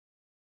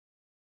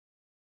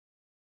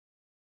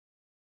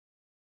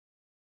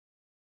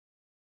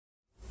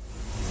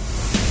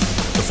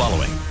The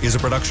following is a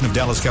production of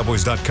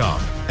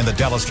DallasCowboys.com and the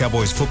Dallas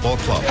Cowboys Football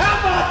Club. How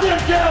about them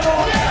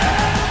Cowboys?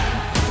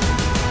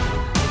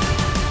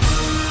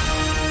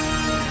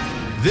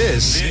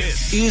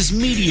 This is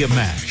Media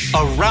Mash, A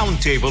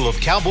roundtable of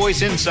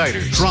Cowboys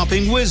insiders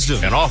dropping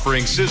wisdom and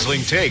offering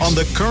sizzling takes on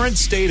the current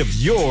state of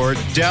your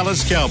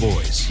Dallas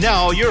Cowboys.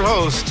 Now, your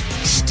host,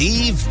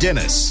 Steve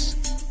Dennis.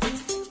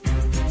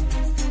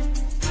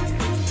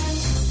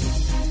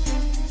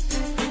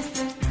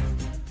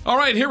 All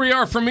right, here we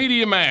are for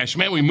Media Mash.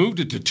 Man, we moved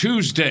it to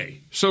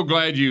Tuesday. So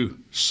glad you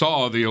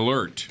saw the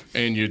alert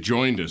and you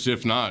joined us.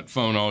 If not,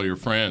 phone all your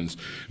friends.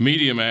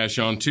 Media Mash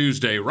on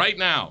Tuesday, right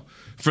now,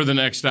 for the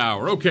next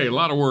hour. Okay, a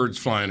lot of words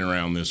flying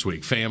around this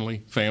week.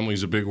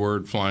 Family's a big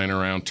word flying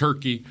around.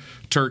 Turkey,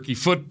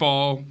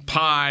 football,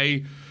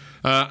 pie.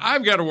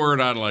 I've got a word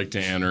I'd like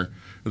to enter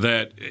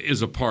that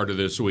is a part of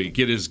this week.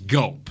 It is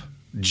gulp.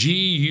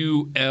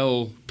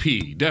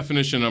 G-U-L-P.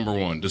 Definition number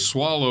one, to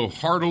swallow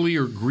heartily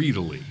or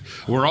greedily.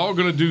 We're all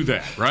going to do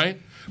that, right?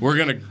 We're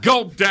going to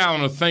gulp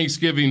down a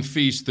Thanksgiving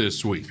feast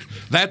this week.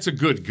 That's a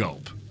good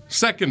gulp.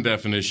 Second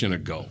definition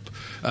of gulp.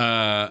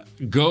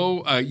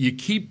 You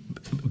keep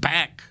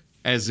back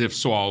as if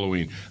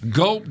swallowing.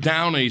 Gulp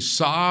down a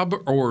sob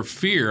or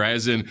fear,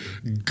 as in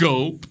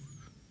gulp.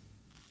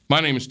 My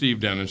name is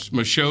Steve Dennis.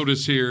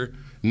 Machota's here.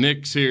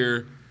 Nick's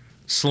here.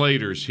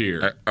 Slater's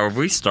here. Have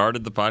we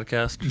started the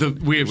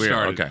podcast? We have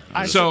started. Okay.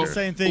 I said the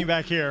same thing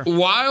back here.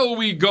 While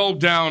we gulp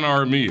down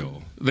our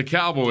meal, the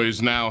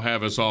Cowboys now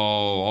have us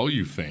all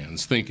you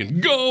fans, thinking,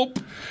 gulp.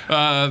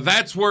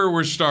 That's where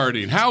we're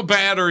starting. How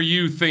bad are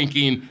you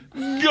thinking,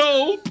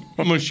 gulp,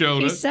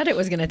 Machota? He said it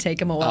was going to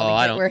take him a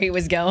while to get where he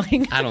was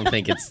going. I don't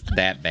think it's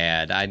that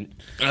bad. I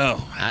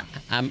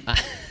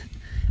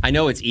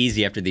know it's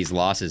easy after these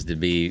losses to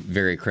be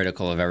very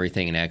critical of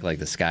everything and act like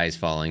the sky's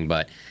falling,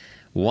 but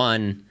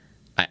one,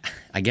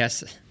 I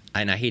guess,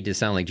 and I hate to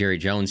sound like Jerry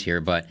Jones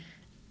here, but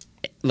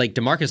like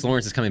DeMarcus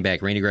Lawrence is coming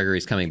back, Randy Gregory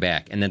is coming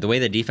back, and then the way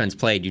the defense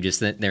played, you just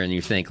sit there and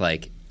you think,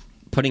 like,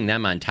 putting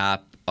them on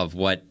top of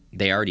what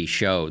they already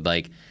showed,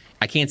 like,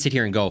 I can't sit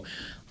here and go,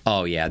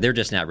 oh yeah, they're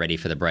just not ready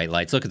for the bright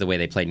lights. Look at the way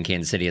they played in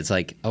Kansas City. It's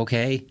like,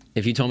 okay,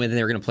 if you told me that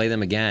they were going to play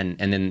them again,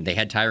 and then they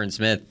had Tyron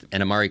Smith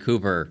and Amari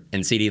Cooper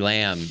and CeeDee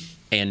Lamb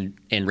and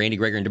Randy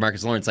Gregory and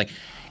DeMarcus Lawrence, like,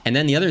 and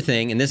then the other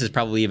thing, and this is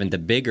probably even the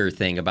bigger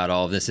thing about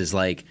all of this, is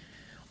like,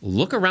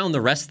 look around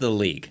the rest of the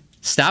league.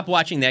 Stop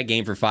watching that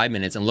game for 5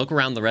 minutes and look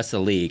around the rest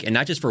of the league, and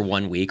not just for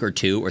 1 week or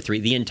 2 or 3,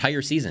 the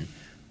entire season.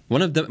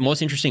 One of the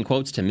most interesting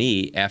quotes to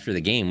me after the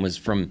game was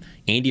from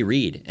Andy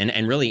Reid,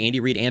 and really Andy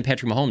Reid and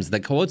Patrick Mahomes. The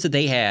quotes that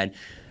they had,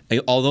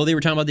 although they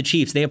were talking about the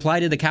Chiefs, they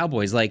applied to the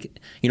Cowboys, like,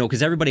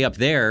 because everybody up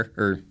there,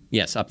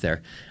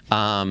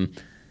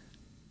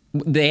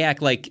 they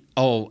act like,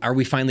 oh, are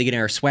we finally getting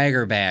our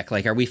swagger back?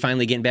 Like, are we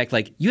finally getting back?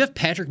 Like, you have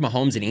Patrick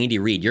Mahomes and Andy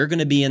Reid. You're going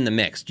to be in the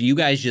mix. You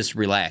guys just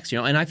relax,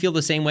 And I feel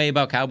the same way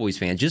about Cowboys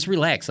fans. Just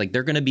relax. Like,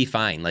 they're going to be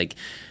fine. Like,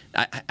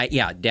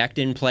 Dak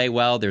didn't play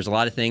well. There's a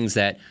lot of things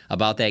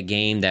about that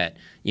game that,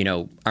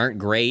 aren't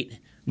great.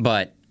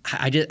 But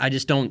I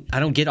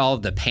don't get all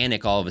of the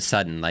panic all of a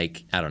sudden.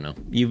 Like, I don't know.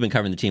 You've been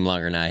covering the team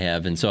longer than I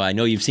have, and so I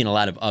know you've seen a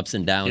lot of ups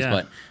and downs,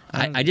 but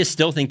I just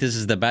still think this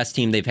is the best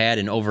team they've had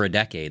in over a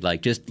decade.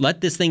 Like, just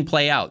let this thing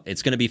play out.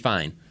 It's going to be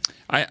fine.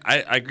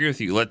 I agree with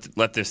you.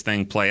 Let this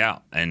thing play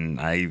out, and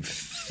I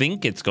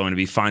think it's going to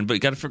be fine. But you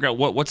got to figure out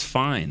what's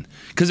fine,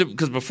 because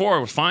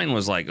before fine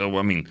was like,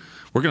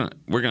 we're gonna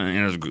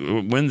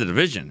win the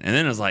division, and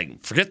then it's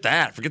like, forget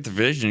that, forget the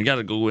division. You got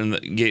to go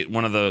get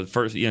one of the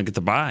first, get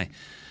the bye.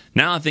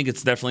 Now I think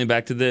it's definitely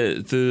back to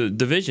the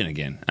division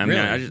again. I mean,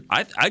 really?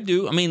 I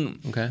do. I mean,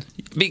 okay.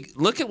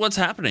 Look at what's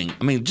happening.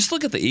 I mean, just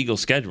look at the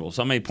Eagles' schedule.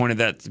 Somebody pointed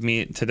that to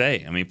me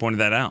today. Pointed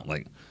that out.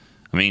 Like,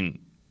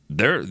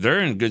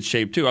 they're in good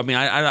shape too.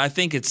 I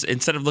think it's,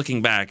 instead of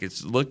looking back,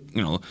 it's don't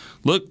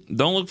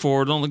look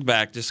forward, don't look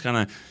back. Just kind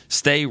of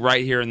stay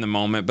right here in the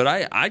moment. But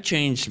I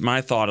changed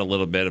my thought a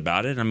little bit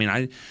about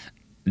it.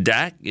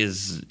 Dak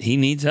he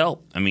needs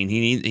help.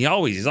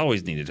 He's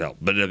always needed help.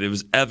 But it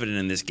was evident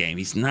in this game.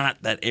 He's not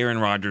that Aaron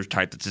Rodgers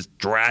type that's just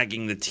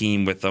dragging the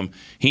team with him.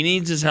 He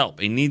needs his help.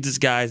 He needs his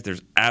guys.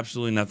 There's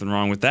absolutely nothing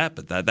wrong with that.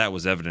 But that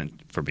was evident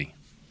for me.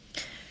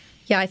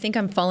 Yeah, I think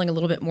I'm falling a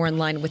little bit more in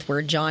line with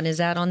where John is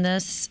at on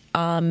this.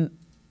 A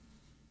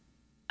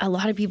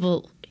lot of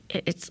people,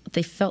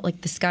 they felt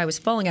like the sky was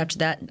falling after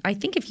that. I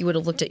think if you would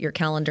have looked at your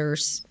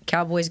calendars,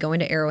 Cowboys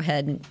going to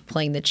Arrowhead and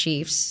playing the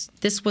Chiefs,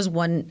 this was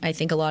one I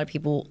think a lot of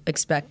people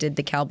expected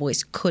the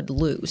Cowboys could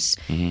lose.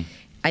 Mm-hmm.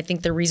 I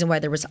think the reason why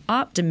there was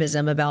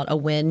optimism about a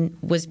win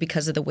was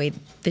because of the way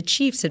the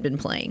Chiefs had been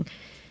playing.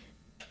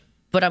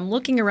 But I'm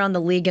looking around the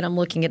league, and I'm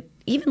looking at,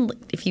 even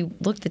if you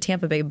look at the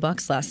Tampa Bay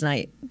Bucks last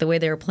night, the way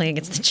they were playing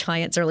against the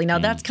Giants early. Now,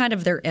 that's kind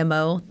of their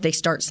MO. They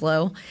start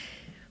slow.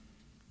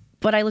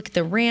 But I look at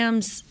the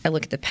Rams, I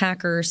look at the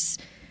Packers.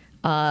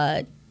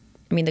 The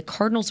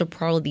Cardinals are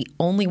probably the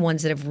only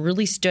ones that have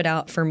really stood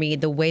out for me,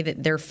 the way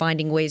that they're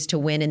finding ways to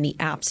win in the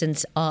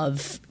absence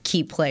of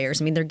key players.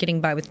 They're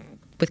getting by with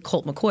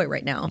Colt McCoy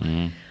right now.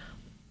 Mm-hmm.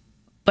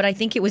 But I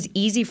think it was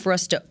easy for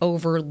us to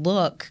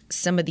overlook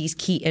some of these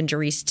key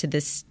injuries to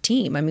this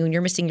team. I mean, when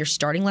you're missing your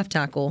starting left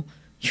tackle,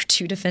 your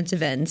 2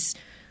 defensive ends,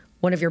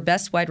 one of your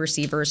best wide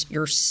receivers,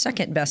 your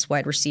second best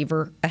wide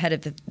receiver ahead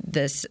of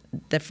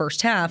the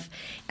first half,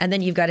 and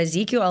then you've got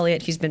Ezekiel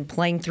Elliott who's been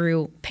playing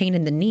through pain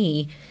in the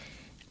knee.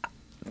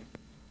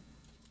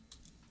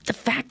 The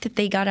fact that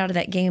they got out of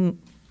that game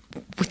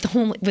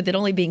with it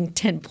only being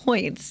 10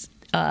 points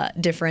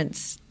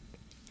difference,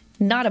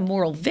 not a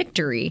moral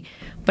victory,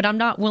 but I'm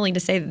not willing to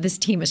say that this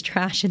team is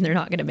trash and they're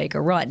not going to make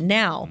a run.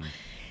 Now,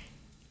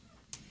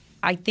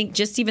 I think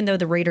just even though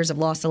the Raiders have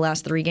lost the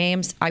last 3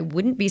 games, I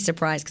wouldn't be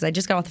surprised because I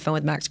just got off the phone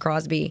with Max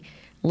Crosby.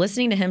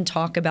 Listening to him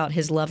talk about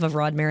his love of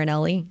Rod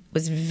Marinelli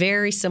was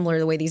very similar to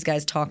the way these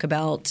guys talk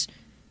about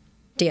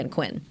Dan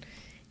Quinn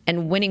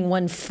and winning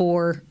one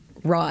for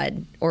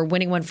Rod or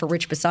winning one for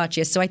Rich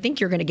Bisaccia. So I think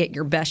you're going to get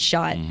your best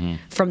shot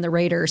from the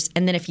Raiders.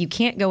 And then if you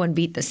can't go and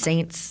beat the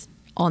Saints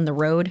on the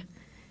road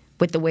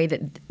with the way that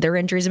their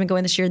injuries have been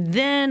going this year,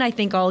 then I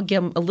think I'll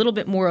give them a little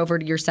bit more over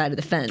to your side of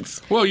the fence.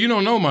 Well, you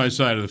don't know my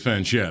side of the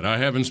fence yet. I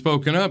haven't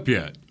spoken up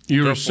yet.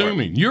 You're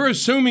assuming. You're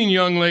assuming,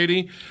 young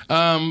lady.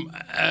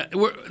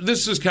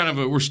 This is kind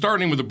of we're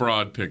starting with a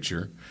broad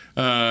picture,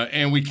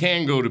 and we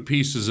can go to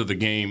pieces of the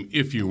game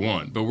if you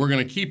want, but we're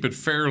going to keep it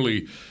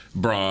fairly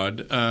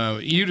broad.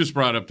 You just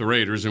brought up the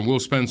Raiders, and we'll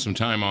spend some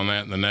time on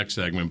that in the next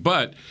segment.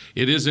 But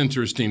it is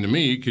interesting to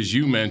me because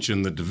you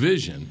mentioned the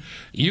division.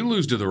 You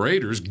lose to the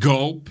Raiders,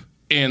 gulp,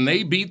 and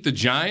they beat the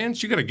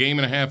Giants. You got a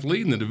 1.5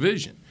 lead in the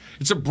division.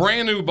 It's a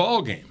brand new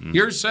ball game.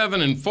 You're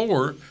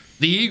 7-4.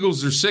 The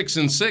Eagles are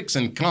 6-6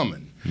 and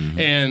coming,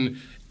 and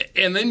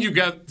then you've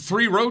got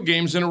 3 road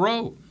games in a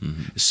row.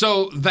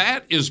 So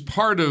that is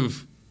part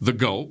of the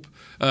gulp.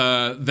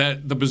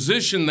 That the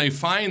position they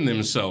find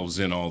themselves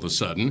in all of a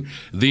sudden,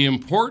 the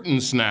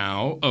importance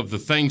now of the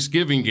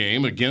Thanksgiving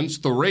game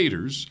against the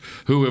Raiders,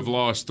 who have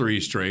lost 3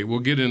 straight. We'll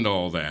get into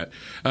all that.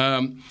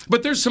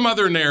 But there's some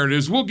other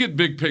narratives. We'll get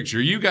big picture.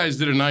 You guys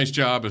did a nice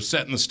job of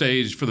setting the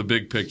stage for the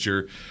big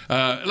picture.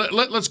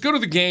 Let's go to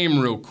the game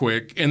real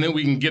quick, and then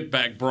we can get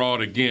back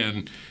broad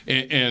again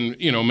and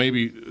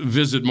maybe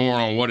visit more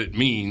on what it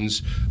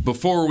means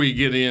before we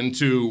get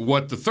into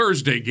what the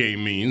Thursday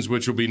game means,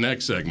 which will be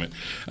next segment.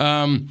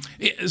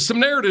 Some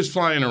narratives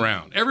flying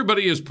around.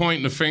 Everybody is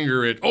pointing a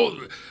finger at,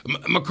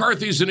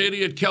 McCarthy's an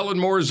idiot, Kellen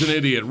Moore's an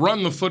idiot,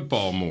 run the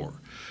football more.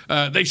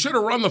 They should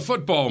have run the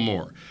football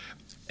more.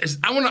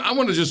 I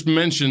want to just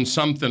mention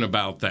something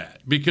about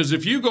that, because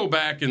if you go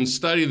back and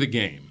study the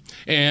game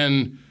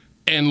and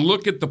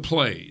look at the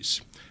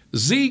plays,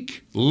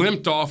 Zeke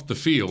limped off the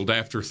field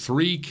after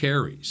 3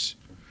 carries.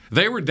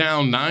 They were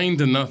down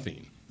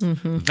 9-0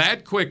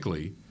 that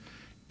quickly.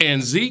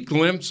 And Zeke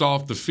limps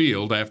off the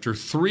field after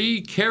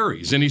 3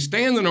 carries. And he's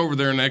standing over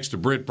there next to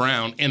Britt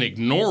Brown and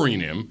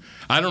ignoring him.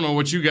 I don't know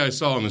what you guys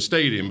saw in the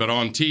stadium, but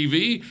on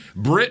TV,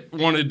 Britt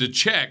wanted to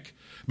check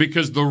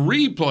because the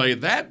replay,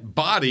 that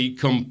body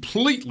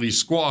completely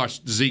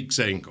squashed Zeke's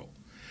ankle.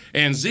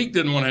 And Zeke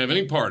didn't want to have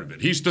any part of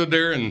it. He stood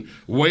there and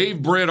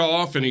waved Britt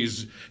off, and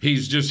he's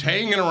just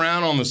hanging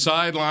around on the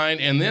sideline,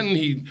 and then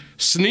he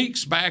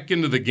sneaks back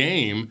into the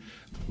game.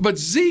 But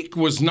Zeke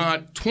was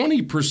not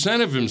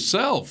 20% of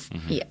himself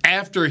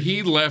after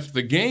he left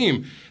the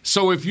game.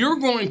 So if you're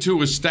going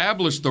to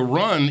establish the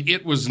run,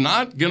 it was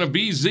not going to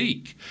be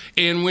Zeke.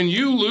 And when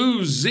you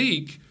lose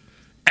Zeke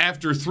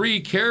after 3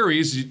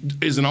 carries,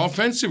 is an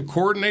offensive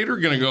coordinator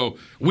going to go,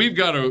 we've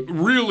got to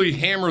really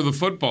hammer the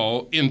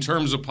football in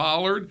terms of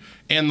Pollard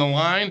and the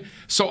line?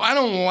 So I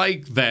don't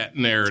like that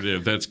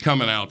narrative that's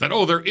coming out, that,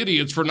 they're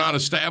idiots for not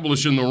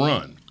establishing the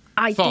run.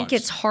 I think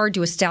it's hard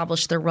to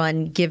establish the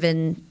run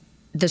given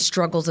the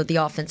struggles of the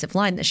offensive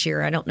line this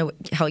year. I don't know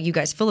how you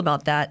guys feel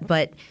about that,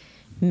 but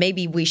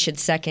maybe we should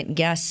second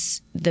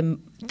guess the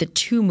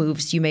 2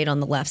 moves you made on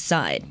the left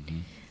side.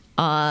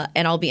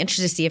 And I'll be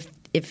interested to see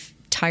if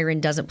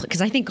Tyron doesn't play,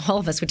 because I think all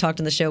of us, we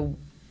talked on the show,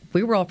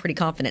 we were all pretty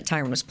confident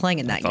Tyron was playing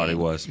in that game. I thought he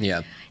was.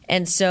 Yeah.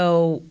 And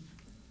so,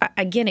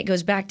 again, it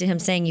goes back to him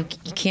saying you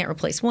can't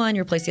replace one,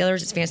 you replace the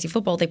others. It's fantasy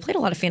football. They played a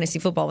lot of fantasy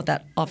football with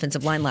that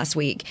offensive line last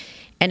week.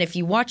 And if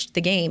you watched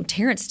the game,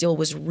 Terrence Steele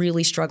was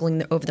really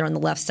struggling over there on the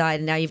left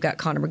side. And now you've got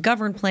Connor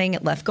McGovern playing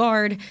at left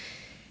guard.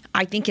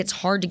 I think it's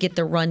hard to get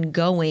the run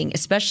going,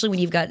 especially when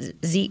you've got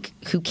Zeke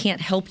who can't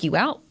help you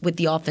out with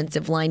the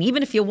offensive line.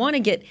 Even if you want to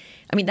get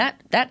 – I mean,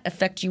 that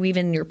affects you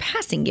even in your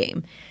passing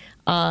game.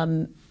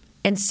 And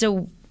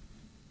so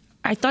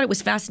I thought it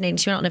was fascinating,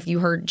 too. I don't know if you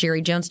heard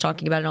Jerry Jones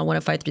talking about it on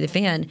 105 through the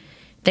Fan.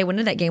 They went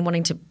into that game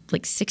wanting to –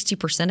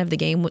 60% of the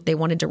game they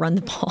wanted to run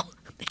the ball.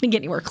 They didn't get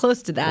anywhere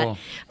close to that. Cool.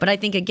 But I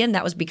think, again,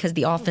 that was because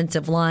the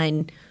offensive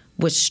line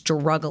was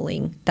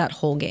struggling that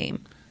whole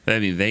game. I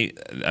mean,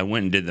 I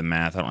went and did the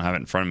math. I don't have it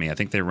in front of me. I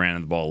think they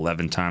ran the ball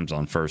 11 times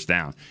on first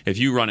down. If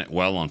you run it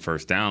well on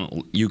first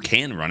down, you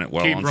can run it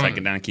well on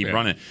second down and keep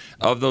running.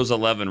 Of those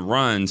 11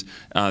 runs,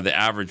 the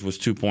average was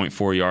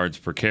 2.4 yards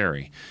per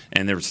carry.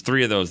 And there was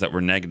 3 of those that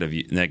were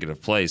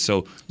negative plays.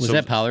 So was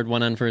that Pollard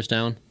one on first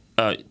down?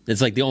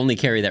 It's like the only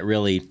carry that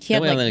really He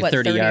had only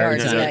 30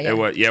 yards.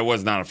 yards. Yeah. It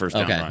was not a first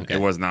down run. Okay.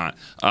 It was not.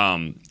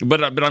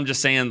 But I'm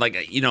just saying,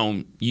 like,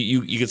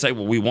 you could say,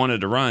 well, we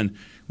wanted to run.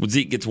 Well,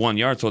 Zeke gets 1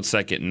 yard, so it's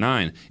 2nd and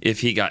 9.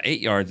 If he got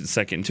 8 yards, it's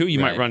 2nd and 2. You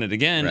might run it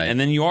again, and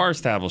then you are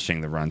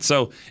establishing the run.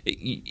 So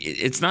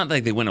it's not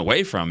like they went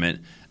away from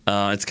it.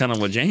 It's kind of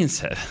what Jane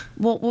said.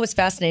 Well, what was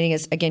fascinating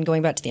is, again,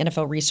 going back to the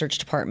NFL research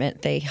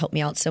department, they help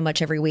me out so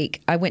much every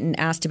week. I went and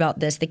asked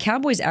about this. The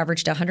Cowboys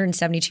averaged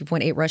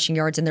 172.8 rushing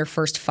yards in their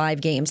first 5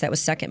 games. That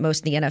was second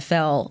most in the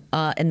NFL.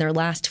 In their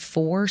last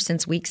 4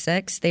 since week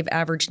 6, they've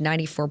averaged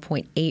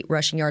 94.8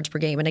 rushing yards per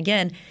game. And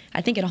again, I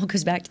think it all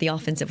goes back to the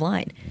offensive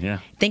line. Yeah.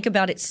 Think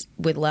about it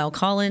with La'el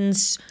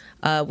Collins,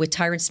 with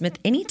Tyron Smith.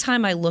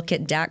 Anytime I look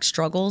at Dak's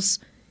struggles,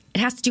 it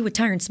has to do with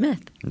Tyron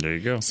Smith. There you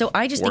go. So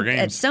I just think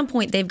at some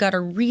point they've got to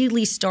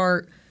really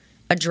start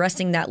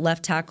addressing that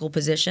left tackle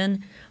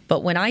position.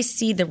 But when I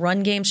see the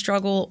run game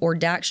struggle or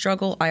Dak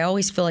struggle, I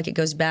always feel like it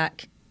goes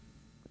back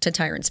to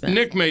Tyron Smith.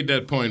 Nick made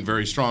that point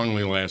very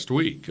strongly last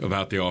week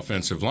about the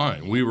offensive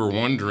line. We were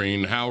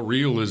wondering how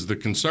real is the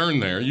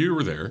concern there. You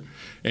were there,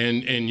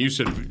 and you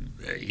said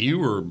you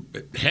were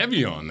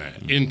heavy on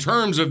that. In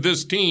terms of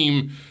this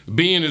team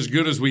being as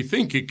good as we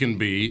think it can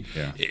be,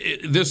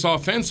 this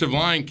offensive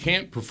line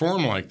can't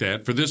perform like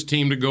that for this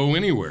team to go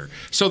anywhere.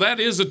 So that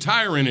is a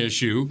Tyron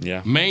issue,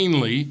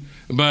 mainly.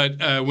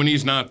 But when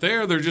he's not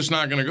there, they're just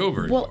not going to go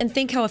very well. And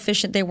think how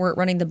efficient they were at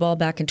running the ball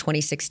back in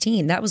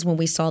 2016. That was when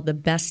we saw the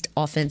best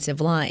offensive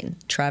line.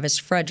 Travis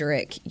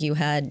Frederick, you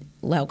had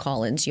La'el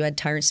Collins, you had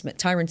Tyron Smith.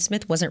 Tyron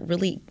Smith wasn't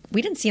really –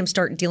 we didn't see him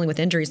start dealing with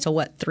injuries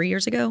until, 3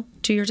 years ago,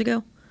 2 years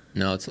ago?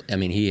 No,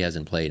 he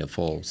hasn't played a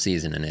full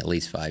season in at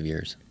least 5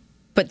 years.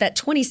 But that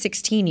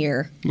 2016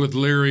 year – with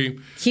Leary,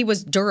 he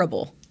was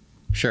durable.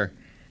 Sure.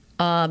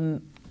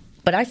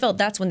 But I felt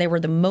that's when they were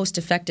the most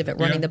effective at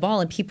running the ball,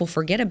 and people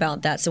forget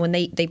about that. So when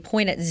they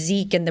point at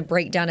Zeke and the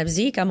breakdown of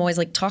Zeke, I'm always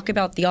like, talk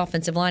about the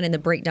offensive line and the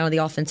breakdown of the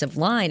offensive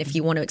line if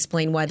you want to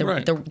explain why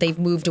they've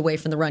moved away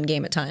from the run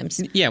game at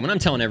times. Yeah, when I'm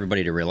telling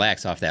everybody to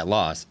relax off that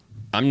loss,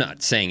 I'm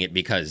not saying it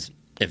because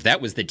if that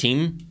was the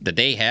team that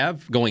they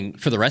have going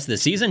for the rest of the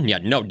season,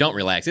 no, don't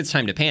relax. It's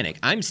time to panic.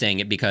 I'm saying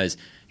it because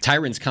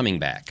Tyron's coming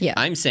back. Yeah.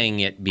 I'm saying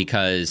it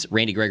because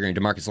Randy Gregory and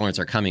DeMarcus Lawrence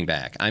are coming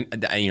back.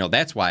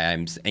 That's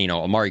why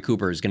Amari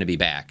Cooper is going to be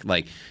back.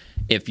 Like,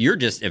 if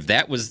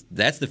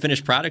that's the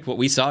finished product, what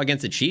we saw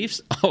against the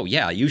Chiefs,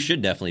 you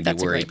should definitely be worried.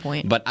 That's a great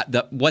point.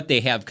 But what they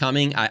have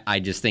coming, I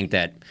just think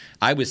that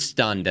I was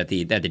stunned that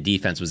the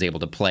defense was able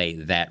to play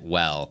that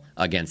well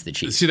against the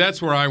Chiefs. See,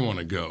 that's where I want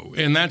to go,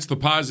 and that's the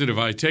positive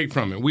I take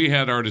from it. We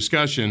had our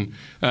discussion.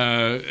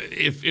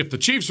 If the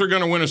Chiefs are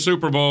going to win a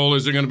Super Bowl,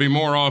 is it going to be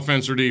more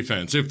offense or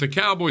defense? If the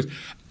Cowboys...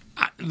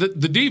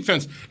 The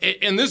defense,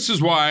 and this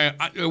is why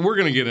we're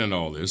going to get into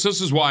all this.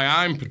 This is why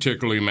I'm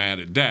particularly mad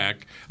at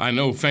Dak. I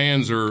know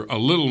fans are a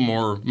little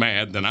more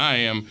mad than I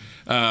am.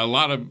 A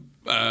lot of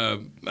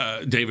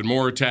David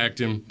Moore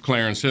attacked him.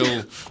 Clarence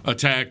Hill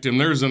attacked him.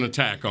 There's an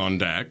attack on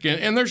Dak,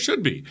 and there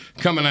should be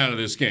coming out of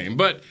this game.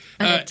 But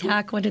an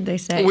attack? What did they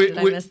say? Did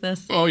I miss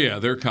this? Oh yeah,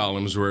 their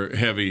columns were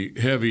heavy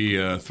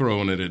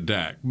throwing it at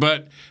Dak.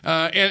 But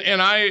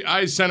and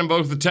I sent them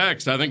both a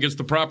text. I think it's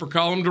the proper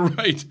column to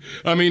write.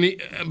 I mean,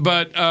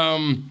 but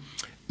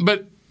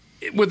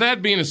with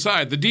that being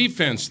aside, the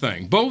defense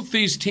thing. Both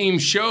these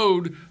teams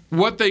showed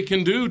what they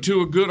can do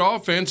to a good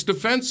offense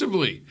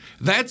defensively.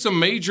 That's a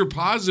major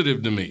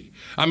positive to me.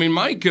 I mean,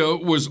 Micah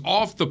was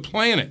off the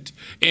planet,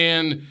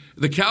 and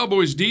the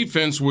Cowboys'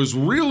 defense was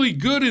really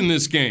good in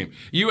this game.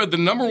 You had the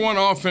number 1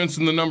 offense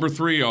and the number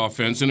 3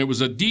 offense, and it was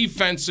a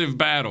defensive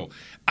battle.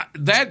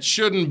 That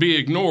shouldn't be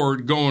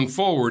ignored going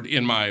forward,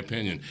 in my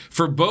opinion,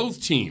 for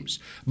both teams.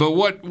 But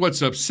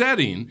what's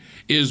upsetting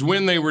is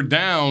when they were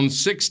down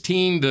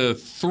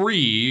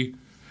 16-3,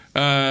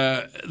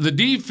 the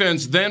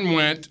defense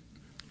then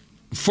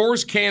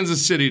forced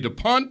Kansas City to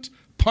punt,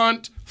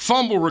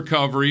 fumble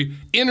recovery,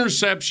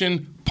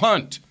 interception,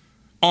 punt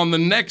on the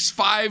next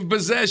 5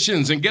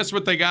 possessions. And guess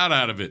what they got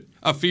out of it?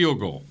 A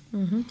field goal.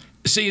 Mm-hmm.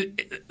 See,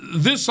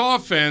 this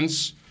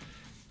offense,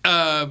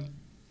 I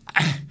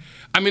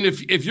mean,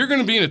 if you're going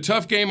to be in a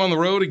tough game on the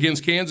road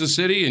against Kansas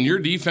City and your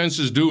defense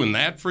is doing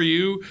that for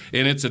you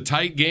and it's a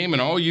tight game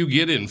and all you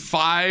get in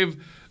 5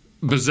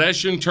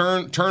 possession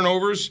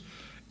turnovers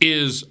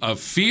is a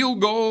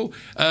field goal,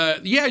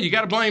 you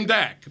got to blame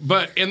Dak,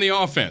 but in the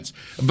offense.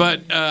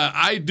 But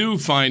I do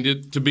find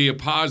it to be a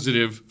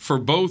positive for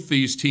both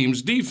these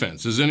teams'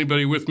 defense. Is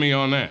anybody with me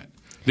on that?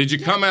 Did you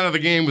come out of the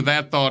game with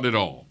that thought at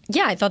all?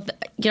 Yeah, I thought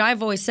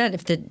I've always said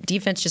if the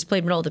defense just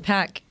played middle of the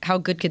pack, how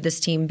good could this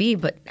team be?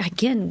 But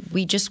again,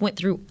 we just went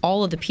through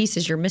all of the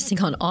pieces you're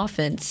missing on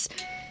offense.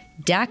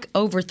 Dak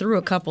overthrew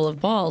a couple of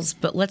balls,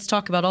 but let's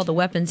talk about all the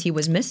weapons he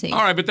was missing. All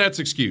right, but that's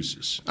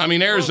excuses. I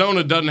mean,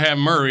 Arizona doesn't have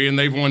Murray, and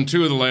they've won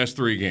 2 of the last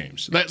 3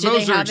 games. Do those they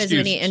are have excuses. as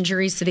many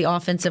injuries to the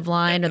offensive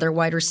line or their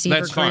wide receiver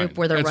That's group fine.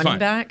 or their That's running fine.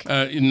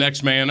 back?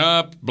 Next man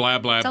up, blah,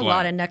 blah, That's blah. a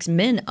lot of next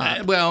men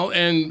up.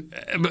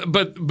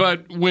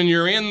 But when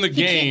you're in the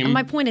game,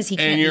 my point is he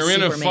can't and be you're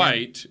in a Superman.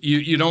 fight,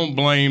 you don't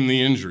blame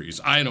the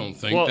injuries. I don't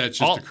think that's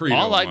just a credo.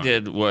 All I of mine.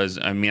 did was,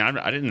 I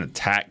didn't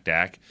attack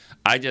Dak.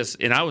 I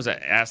was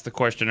asked the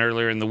question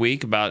earlier in the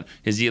week about,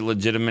 is he a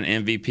legitimate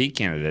MVP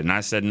candidate? And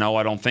I said, no,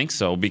 I don't think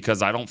so,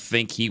 because I don't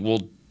think he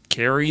will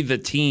carry the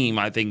team.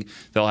 I think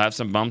they'll have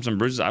some bumps and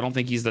bruises. I don't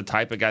think he's the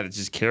type of guy that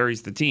just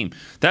carries the team.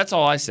 That's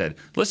all I said.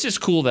 Let's just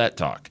cool that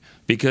talk,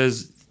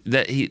 because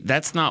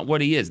that's not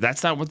what he is.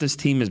 That's not what this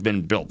team has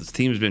been built. This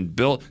team has been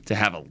built to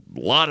have a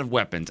lot of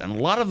weapons, and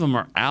a lot of them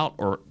are out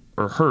or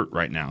hurt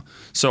right now.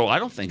 So I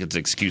don't think it's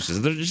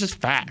excuses. They're just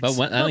facts. But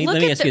let me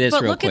ask you this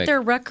real look quick. at their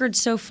record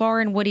so far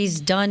and what he's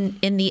done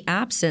in the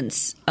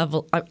absence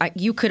of.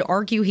 You could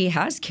argue he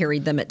has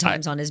carried them at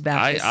times on his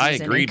back this I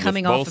season, agreed and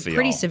coming with off both a of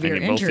pretty y'all. severe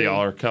and injury. Both of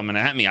y'all are coming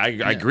at me. I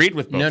agreed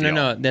with both of y'all.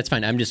 No, that's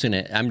fine. I'm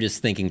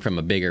just thinking from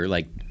a bigger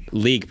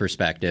league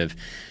perspective.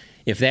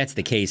 If that's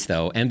the case,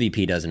 though,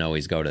 MVP doesn't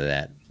always go to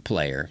that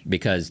player,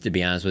 because, to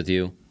be honest with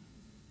you,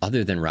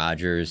 other than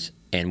Rodgers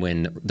and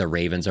when the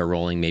Ravens are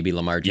rolling, maybe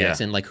Lamar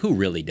Jackson, who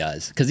really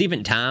does? Because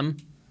even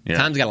Tom's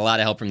got a lot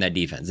of help from that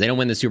defense. They don't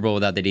win the Super Bowl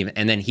without the defense.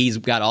 And then he's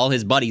got all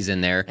his buddies in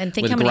there and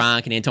with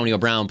Gronk and Antonio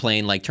Brown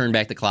playing turn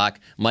back the clock.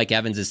 Mike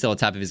Evans is still at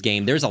the top of his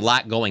game. There's a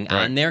lot going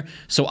on there.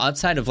 So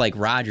outside of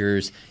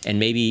Rodgers and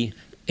maybe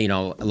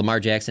Lamar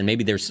Jackson,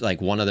 maybe there's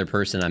one other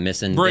person I'm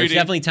missing. Brady. There's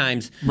definitely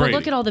times. Well,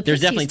 look at all the. There's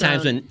picks definitely he's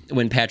times thrown.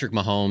 when Patrick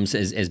Mahomes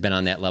has been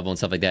on that level and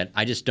stuff like that.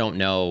 I just don't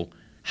know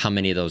how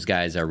many of those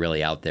guys are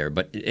really out there.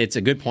 But it's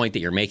a good point that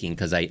you're making,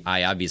 because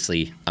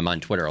I'm on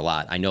Twitter a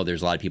lot. I know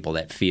there's a lot of people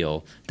that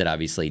feel that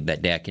obviously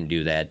that Dak can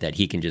do that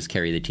he can just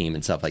carry the team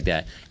and stuff like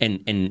that.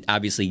 And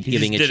obviously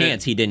giving a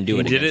chance, he didn't do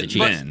it against the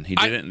Chiefs. He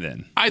did it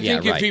then. I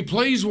think if he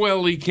plays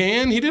well, he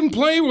can. He didn't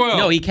play well.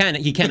 No, he can.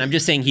 I'm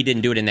just saying he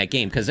didn't do it in that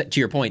game, because to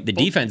your point, the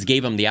defense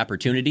gave him the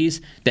opportunities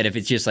that if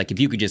it's just if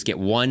you could just get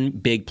one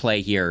big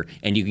play here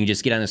and you can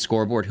just get on the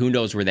scoreboard, who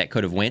knows where that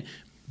could have went.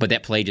 But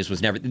that play just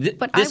was never.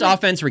 This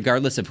offense,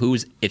 regardless of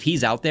if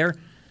he's out there,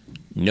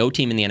 no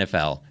team in the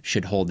NFL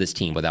should hold this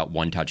team without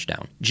one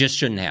touchdown. Just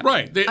shouldn't happen.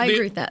 Right. I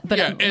agree with that. But,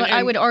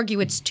 I would argue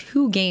it's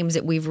 2 games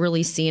that we've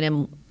really seen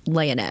him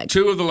lay an egg.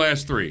 2 of the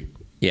last 3.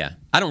 Yeah.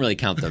 I don't really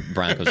count the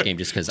Broncos game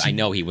just because I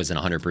know he wasn't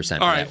 100%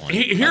 for All right. that one.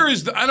 Here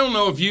is I don't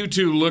know if you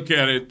two look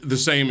at it the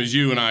same as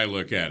you and I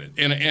look at it.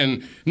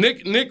 And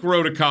Nick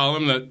wrote a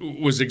column that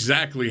was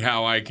exactly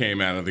how I came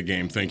out of the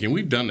game thinking.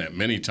 We've done that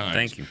many times.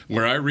 Thank you.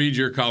 Where I read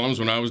your columns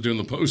when I was doing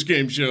the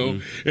post-game show,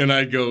 and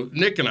I'd go,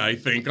 Nick and I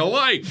think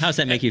alike. How's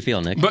that make you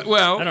feel, Nick? But,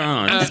 well, I don't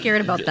know. I'm scared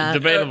about that.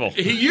 Debatable.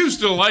 He used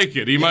to like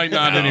it. He might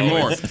not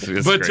anymore. It's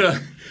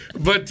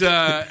But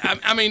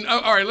I mean,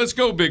 all right, let's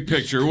go big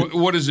picture.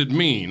 What does it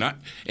mean?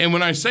 And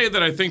when I say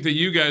that, I think that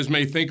you guys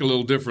may think a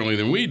little differently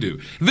than we do.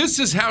 This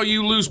is how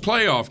you lose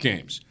playoff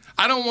games.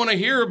 I don't want to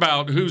hear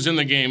about who's in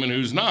the game and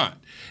who's not.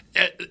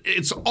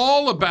 It's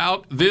all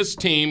about this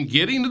team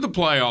getting to the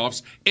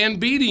playoffs and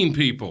beating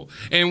people.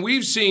 And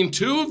we've seen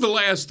 2 of the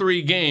last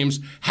 3 games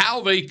how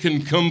they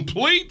can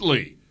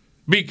completely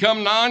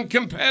become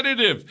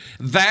non-competitive.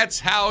 That's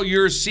how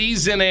your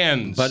season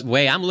ends. But the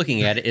way I'm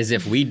looking at it is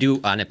if we do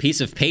on a piece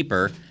of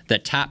paper the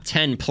top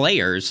 10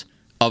 players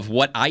of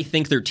what I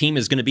think their team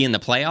is going to be in the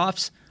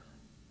playoffs,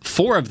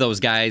 4 of those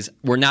guys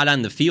were not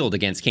on the field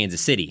against Kansas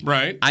City.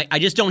 Right. I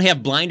just don't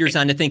have blinders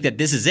on to think that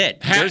this is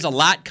it. There's a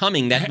lot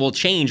coming that will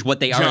change what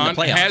they are in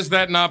the playoffs. Has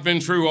that not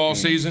been true all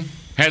season?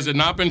 Has it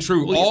not been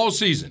true all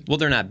season? Well,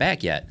 they're not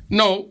back yet.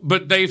 No,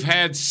 but they've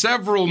had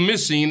several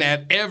missing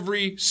at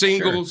every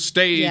single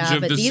stage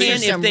of the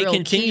season.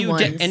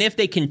 And if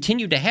they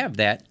continue to have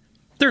that,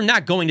 they're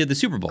not going to the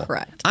Super Bowl.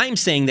 Correct. I'm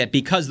saying that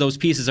because those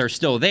pieces are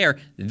still there,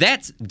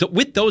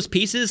 with those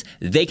pieces,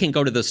 they can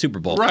go to the Super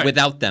Bowl. Right.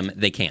 Without them,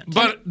 they can't.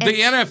 But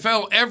the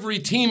NFL, every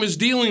team is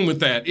dealing with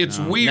that. It's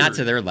weird. Not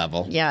to their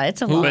level. Yeah,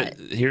 it's a lot. But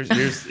here's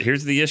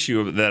the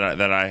issue that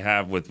I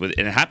have with and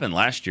it happened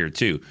last year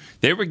too.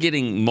 They were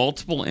getting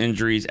multiple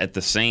injuries at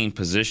the same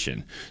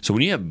position. So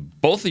when you have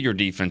both of your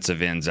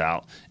defensive ends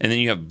out, and then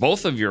you have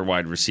both of your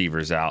wide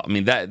receivers out, I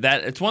mean that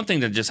it's one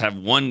thing to just have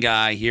one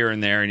guy here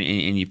and there and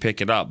you pick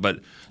it up, but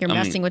You're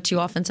messing with 2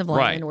 offensive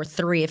linemen, or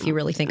 3 if you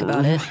really think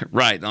about it.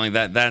 Right. I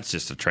mean that's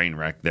just a train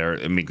wreck there.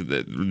 I mean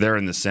they're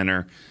in the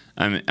center.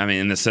 I mean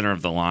in the center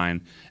of the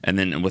line, and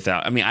then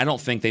without. I mean I don't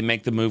think they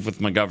make the move with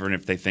McGovern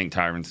if they think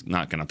Tyron's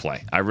not going to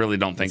play. I really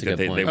don't think that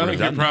they would have done. I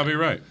think you're probably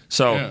right.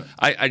 So yeah.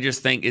 I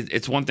just think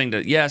it's one thing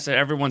to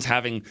everyone's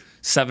having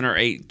 7 or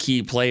 8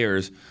 key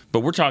players, but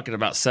we're talking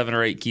about 7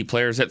 or 8 key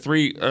players at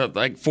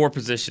 4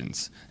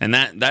 positions, and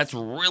that's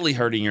really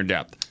hurting your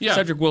depth. Yeah.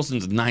 Cedric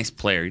Wilson's a nice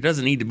player. He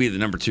doesn't need to be the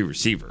number 2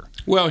 receiver.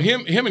 Well,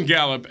 him and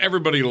Gallup,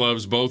 everybody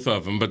loves both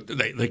of them, but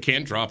they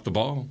can't drop the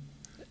ball.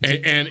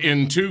 And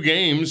in 2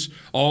 games,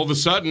 all of a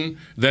sudden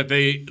that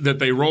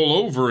they roll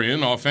over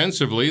in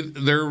offensively,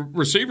 their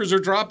receivers are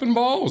dropping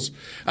balls.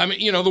 I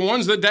mean, the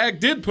ones that Dak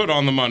did put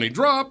on the money,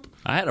 drop.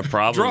 I had a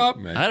problem. Drop.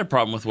 I had a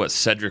problem with what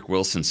Cedric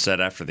Wilson said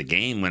after the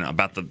game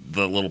about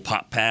the little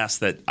pop pass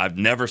that I've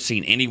never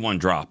seen anyone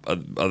drop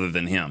other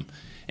than him.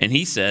 And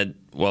he said,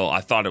 "Well,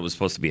 I thought it was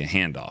supposed to be a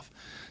handoff."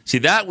 See,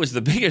 that was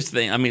the biggest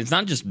thing. I mean, it's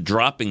not just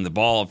dropping the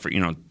ball for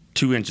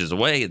 2 inches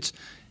away. It's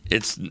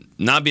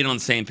not being on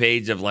the same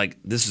page of like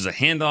this is a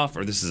handoff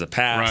or this is a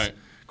pass. Right.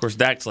 Of course,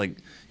 Dak's like,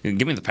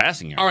 give me the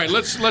passing yard. All right,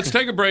 let's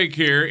take a break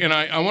here, and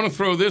I want to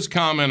throw this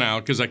comment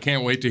out because I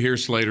can't wait to hear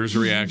Slater's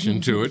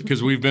reaction to it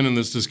because we've been in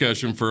this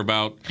discussion for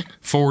about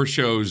 4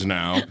 shows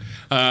now.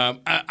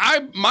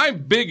 My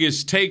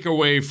biggest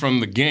takeaway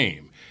from the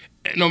game,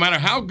 no matter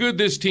how good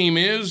this team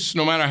is,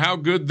 no matter how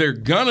good they're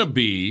gonna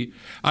be,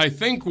 I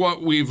think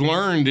what we've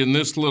learned in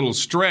this little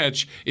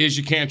stretch is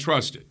you can't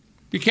trust it.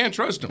 You can't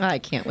trust him. I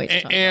can't wait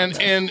to talk and about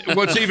this. And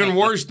what's even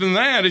worse than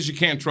that is you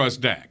can't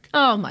trust Dak.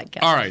 Oh, my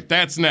God. All right,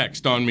 that's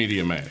next on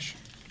Media Mash.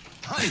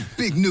 Honey,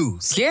 big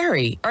news.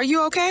 Gary, are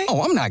you okay?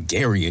 Oh, I'm not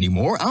Gary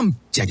anymore. I'm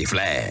Jackie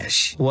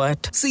Flash.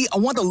 What? See, I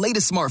want the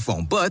latest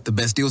smartphone, but the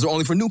best deals are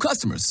only for new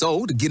customers.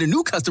 So, to get a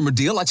new customer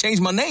deal, I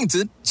changed my name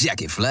to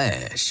Jackie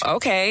Flash.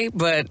 Okay,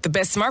 but the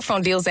best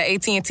smartphone deals at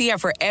AT&T are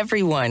for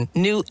everyone,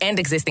 new and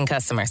existing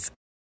customers.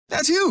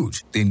 That's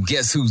huge. Then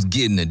guess who's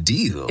getting a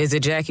deal? Is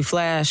it Jackie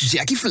Flash?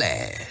 Jackie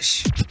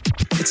Flash.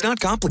 It's not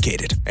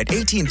complicated. At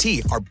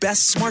AT&T, our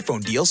best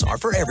smartphone deals are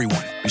for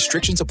everyone.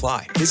 Restrictions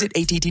apply. Visit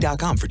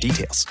AT&T.com for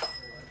details.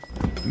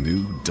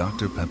 New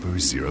Dr. Pepper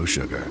Zero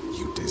Sugar.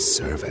 You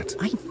deserve it.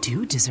 I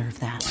do deserve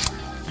that.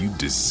 You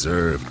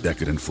deserve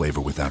decadent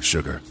flavor without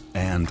sugar.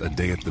 And a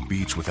day at the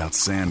beach without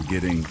sand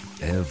getting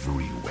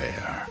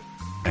everywhere.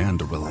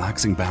 And a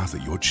relaxing bath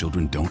that your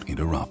children don't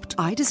interrupt.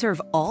 I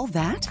deserve all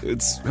that?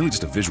 It's really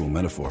just a visual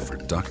metaphor for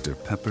Dr.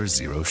 Pepper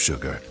Zero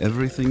Sugar.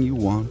 Everything you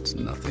want,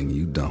 nothing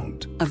you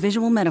don't. A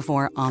visual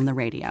metaphor on the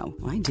radio.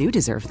 I do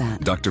deserve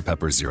that. Dr.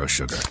 Pepper Zero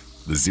Sugar.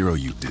 The zero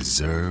you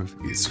deserve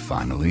is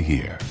finally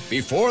here.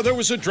 Before there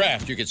was a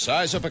draft, you could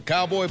size up a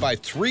cowboy by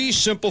 3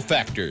 simple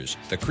factors: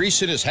 the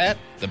crease in his hat,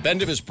 the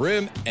bend of his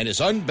brim, and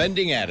his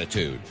unbending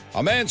attitude.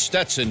 A man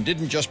Stetson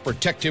didn't just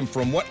protect him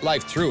from what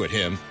life threw at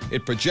him,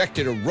 it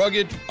projected a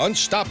rugged,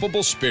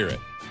 unstoppable spirit.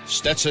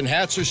 Stetson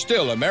hats are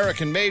still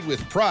American-made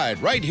with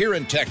pride right here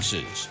in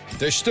Texas.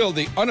 They're still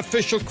the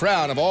unofficial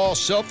crown of all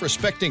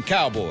self-respecting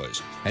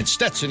cowboys, and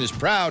Stetson is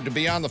proud to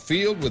be on the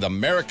field with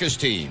America's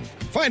team.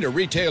 Find a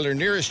retailer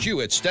nearest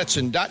you at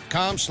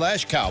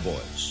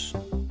stetson.com/cowboys.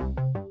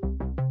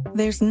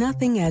 There's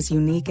nothing as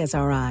unique as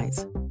our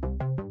eyes,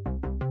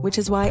 which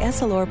is why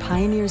Essilor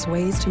pioneers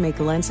ways to make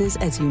lenses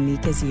as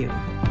unique as you.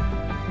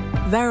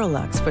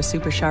 Varilux for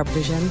super sharp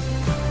vision,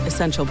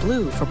 Essential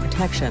Blue for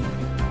protection,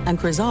 and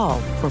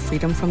Crizal for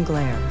freedom from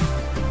glare.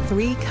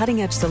 3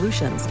 cutting-edge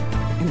solutions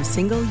in a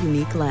single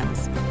unique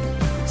lens.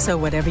 So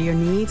whatever your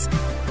needs,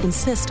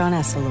 insist on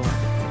Essilor.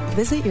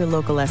 Visit your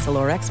local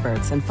Essilor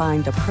experts and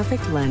find the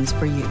perfect lens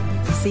for you.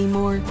 See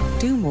more,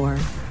 do more,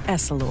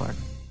 Essilor.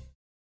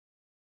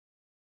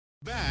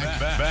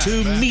 Back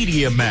to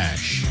Media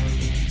Mash.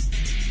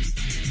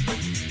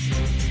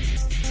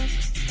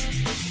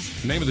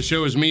 The name of the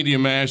show is Media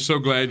Mash. So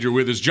glad you're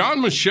with us. John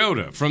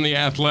Machota from The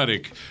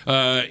Athletic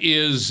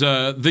is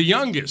the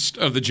youngest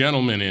of the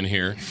gentlemen in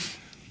here.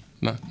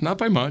 Not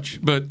by much,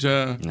 but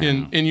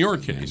in your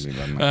case.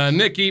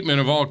 Nick Eatman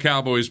of All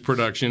Cowboys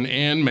Production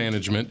and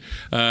Management.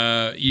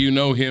 You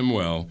know him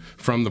well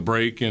from The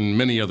Break and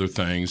many other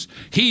things.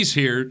 He's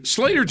here.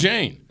 Slater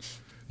Jane.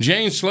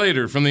 Jane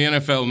Slater from the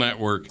NFL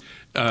Network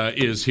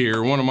is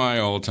here. One of my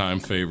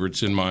all-time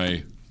favorites in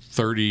my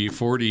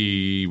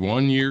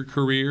 41-year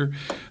career.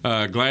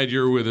 Glad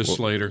you're with us,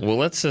 Slater. Well,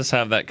 let's just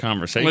have that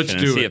conversation and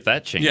see if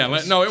that changes. Yeah,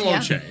 no, it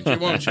won't change. It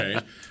won't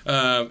change.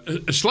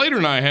 Slater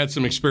and I had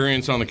some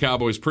experience on the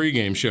Cowboys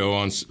pregame show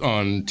on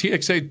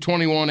TXA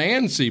 21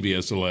 and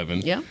CBS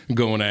 11,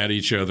 going at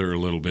each other a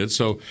little bit.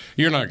 So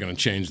you're not going to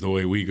change the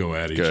way we go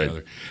at each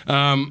other.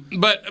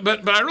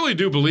 But I really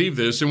do believe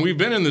this, and we've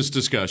been in this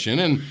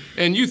discussion,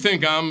 and you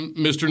think I'm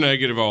Mr.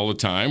 Negative all the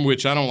time,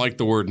 which I don't like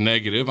the word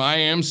negative. I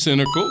am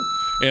cynical.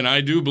 And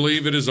I do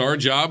believe it is our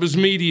job as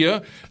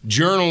media,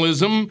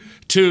 journalism,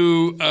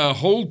 to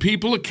hold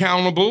people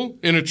accountable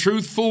in a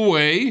truthful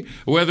way,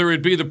 whether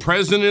it be the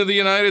President of the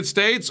United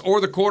States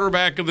or the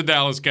quarterback of the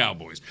Dallas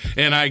Cowboys.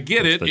 And I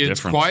get it. It's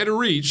quite a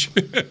reach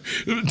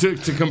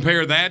to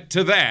compare that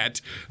to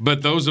that.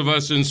 But those of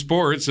us in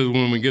sports,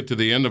 when we get to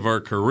the end of our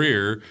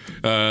career,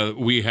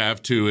 we have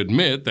to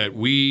admit that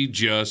we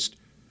just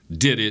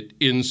did it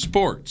in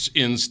sports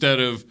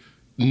instead of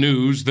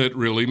news that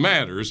really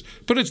matters,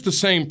 but it's the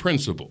same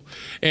principle.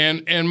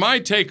 And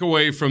my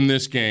takeaway from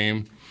this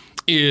game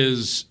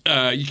is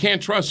you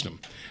can't trust them.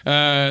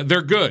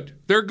 They're good.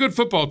 They're a good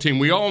football team.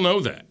 We all know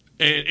that.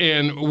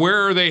 And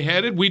where are they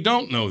headed? We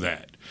don't know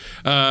that.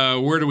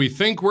 Where do we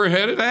think we're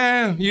headed?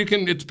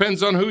 It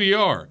depends on who you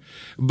are.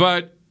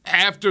 But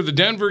after the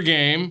Denver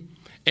game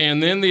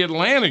and then the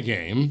Atlanta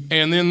game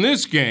and then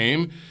this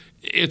game,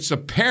 it's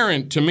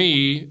apparent to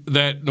me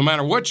that no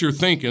matter what you're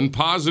thinking,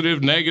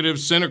 positive, negative,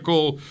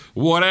 cynical,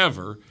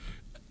 whatever,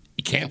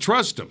 you can't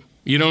trust them.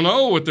 You don't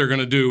know what they're going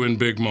to do in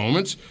big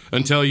moments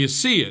until you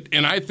see it.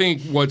 And I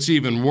think what's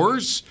even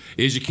worse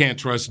is you can't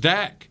trust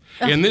Dak.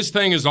 And this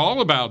thing is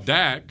all about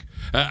Dak.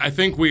 I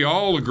think we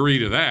all agree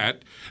to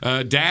that.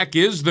 Dak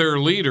is their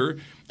leader.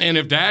 And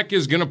if Dak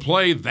is going to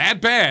play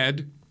that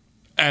bad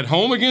at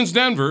home against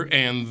Denver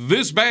and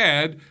this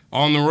bad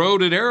on the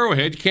road at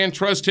Arrowhead, you can't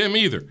trust him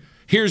either.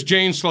 Here's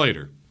Jane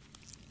Slater.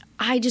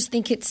 I just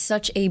think it's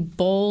such a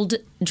bold,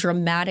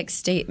 dramatic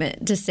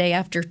statement to say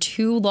after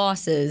 2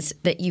 losses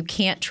that you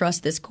can't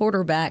trust this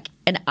quarterback.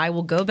 And I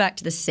will go back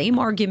to the same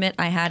argument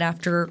I had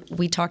after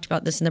we talked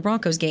about this in the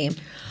Broncos game.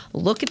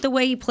 Look at the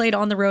way he played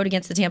on the road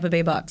against the Tampa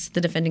Bay Bucks,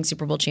 the defending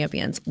Super Bowl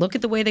champions. Look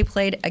at the way they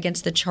played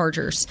against the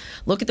Chargers.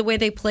 Look at the way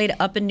they played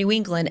up in New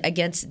England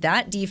against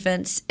that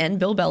defense and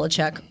Bill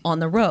Belichick on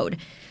the road.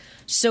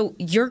 So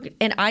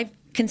I've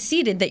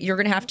conceded that you're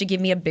going to have to give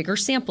me a bigger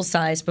sample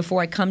size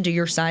before I come to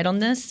your side on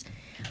this.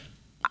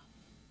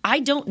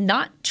 I don't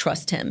not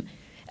trust him,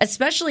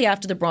 especially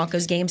after the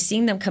Broncos game,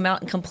 seeing them come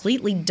out and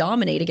completely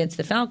dominate against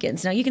the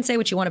Falcons. Now, you can say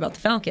what you want about the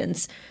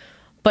Falcons,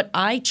 but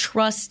I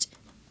trust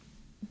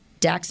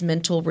Dak's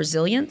mental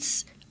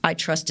resilience. I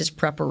trust his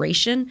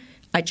preparation.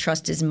 I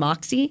trust his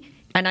moxie.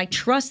 And I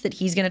trust that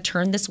he's going to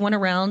turn this one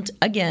around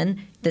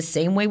again the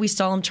same way we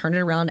saw him turn it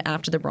around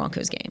after the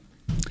Broncos game.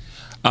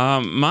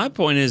 My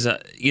point is, I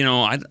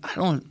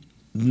don't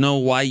know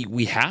why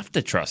we have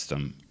to trust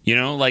him.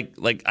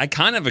 Like I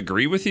kind of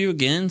agree with you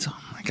again. So,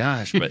 oh my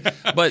gosh, but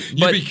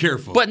be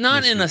careful. But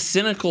not in a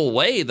cynical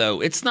way,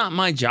 though. It's not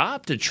my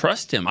job to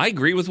trust him. I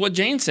agree with what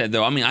Jane said,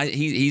 though. I mean,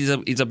 he's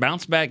a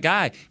bounce back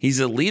guy. He's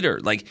a leader.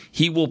 Like,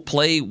 he will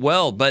play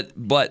well.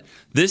 But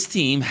this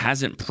team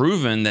hasn't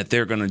proven that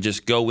they're going to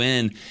just go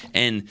in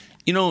and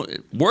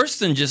worse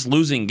than just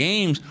losing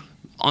games.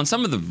 On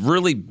some of the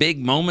really big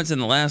moments in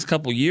the last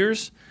couple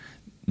years,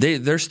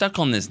 they're stuck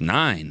on this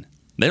 9.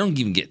 They don't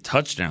even get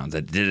touchdowns.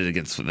 They did it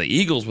against the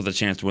Eagles with a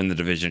chance to win the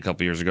division a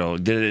couple years ago.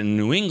 Did it in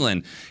New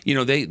England.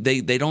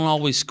 They don't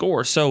always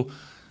score. So,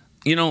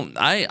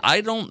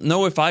 I don't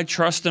know if I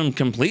trust them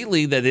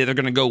completely that they're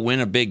going to go win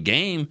a big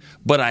game,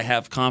 but I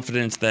have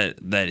confidence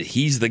that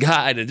he's the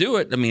guy to do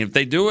it. I mean, if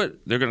they do it,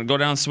 they're going to go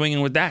down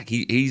swinging with Dak.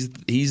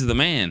 He's the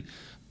man.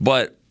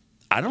 But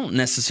I don't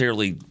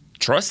necessarily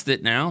trust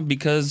it now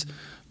because –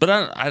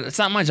 but it's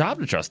not my job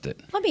to trust it.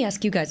 Let me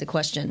ask you guys a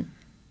question.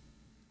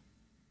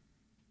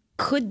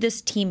 Could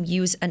this team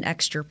use an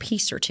extra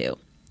piece or two?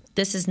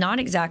 This is not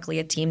exactly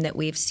a team that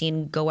we've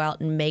seen go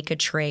out and make a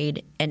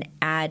trade and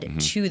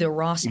add to the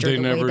roster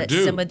the way that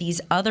some of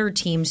these other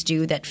teams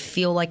do that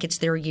feel like it's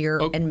their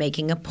year and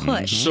making a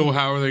push. So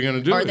how are they going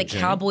to do it? Are the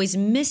Cowboys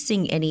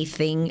missing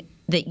anything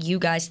that you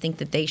guys think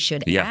that they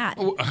should add?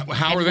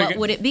 What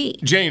would it be?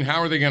 Jane,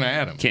 how are they going to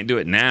add them? Can't do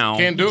it now.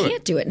 Can't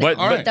do it now.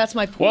 But that's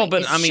my point. Well,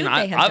 but I mean,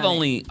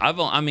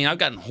 I've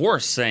gotten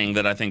hoarse saying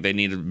that I think they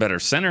need a better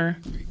center.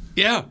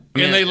 Yeah,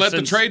 and they let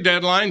the trade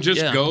deadline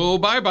just go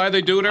bye-bye.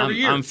 They do it every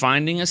year. I'm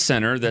finding a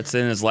center that's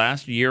in his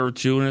last year or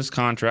two in his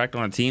contract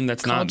on a team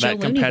that's not that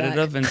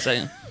competitive and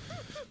saying,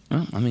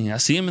 well, I mean, I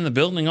see him in the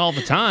building all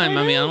the time.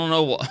 I mean, I don't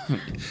know.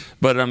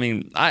 But, I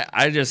mean,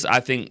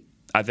 I think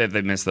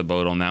they missed the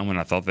boat on that one.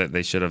 I thought that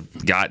they should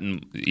have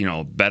gotten,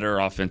 better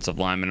offensive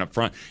linemen up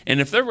front.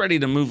 And if they're ready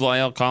to move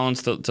La'el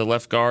Collins to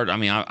left guard, I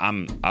mean,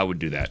 I would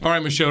do that. All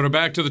right, Machota,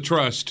 back to the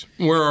trust.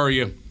 Where are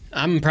you?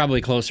 I'm probably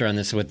closer on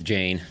this with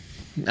Jane.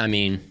 I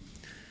mean,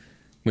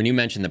 when you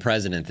mentioned the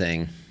president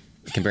thing,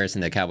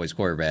 comparison to the Cowboys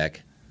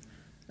quarterback,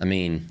 I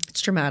mean,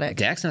 it's dramatic.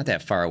 Dak's not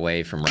that far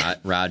away from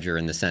Roger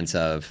in the sense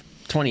of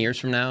 20 years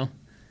from now.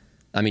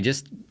 I mean,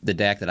 just the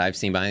Dak that I've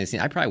seen behind the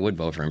scenes, I probably would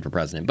vote for him for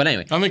president. But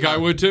anyway, I think I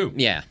would too.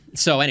 Yeah.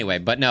 So anyway,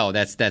 but no,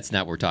 that's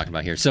not what we're talking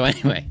about here. So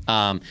anyway, no,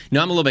 I'm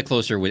a little bit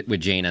closer with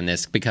Jane on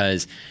this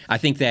because I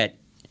think that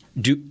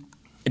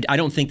I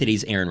don't think that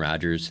he's Aaron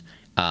Rodgers.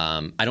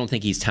 I don't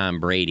think he's Tom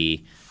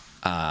Brady.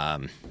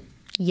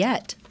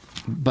 Yet.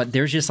 But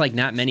there's just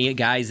not many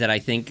guys that I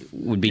think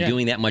would be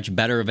doing that much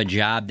better of a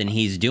job than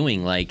he's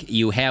doing. Like,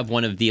 you have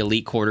one of the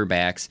elite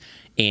quarterbacks,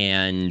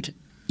 and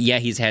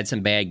he's had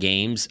some bad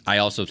games. I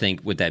also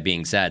think, with that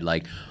being said,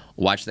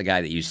 watch the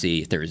guy that you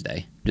see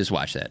Thursday. Just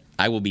watch that.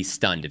 I will be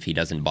stunned if he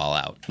doesn't ball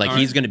out.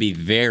 He's going to be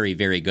very,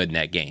 very good in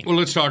that game. Well,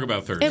 let's talk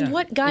about Thursday. And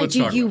what guy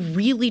do you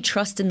really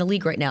trust in the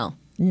league right now?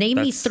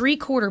 Name me 3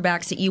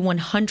 quarterbacks that you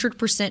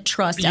 100%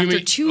 trust after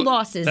 2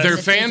 losses. Their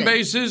fan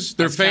bases.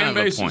 Their fan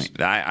bases.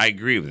 Point. I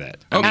agree with that.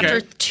 Okay.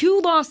 After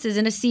 2 losses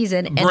in a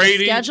season and the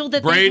schedule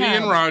that Brady they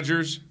have. and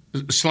Rodgers,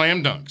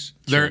 slam dunks.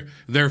 Sure.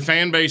 Their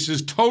fan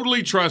bases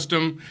totally trust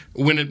them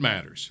when it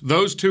matters.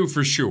 Those 2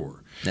 for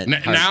sure. That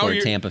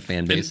hardcore Tampa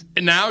fan base.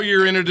 Now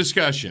you're in a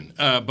discussion.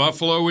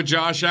 Buffalo with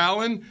Josh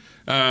Allen.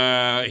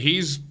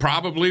 He's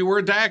probably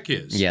where Dak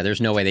is. Yeah,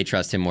 there's no way they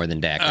trust him more than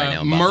Dak right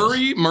now.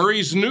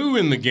 Murray's new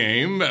in the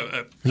game.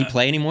 He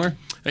play anymore?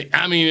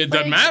 I mean, it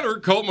doesn't matter.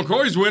 Colt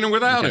McCoy's winning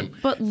without him.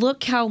 But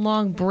look how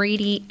long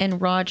Brady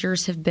and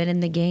Rodgers have been in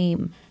the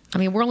game. I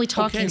mean, we're only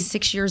talking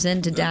 6 years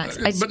into Dak.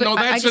 But no,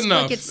 that's I just enough.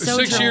 Feel like it's so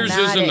 6 years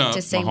is enough.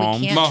 To say we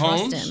can't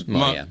trust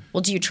him.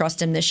 Well, do you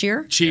trust him this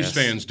year? Chiefs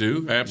fans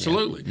do,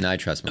 absolutely. Yeah. No, I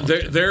trust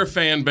Mahomes. Their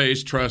fan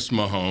base trusts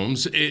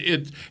Mahomes.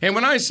 And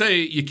when I say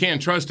you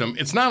can't trust him,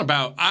 it's not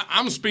about.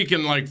 I'm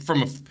speaking like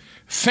from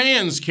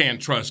fans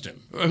can't trust him.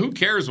 Who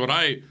cares what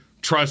I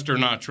trust or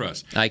not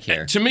trust? I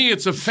care. To me,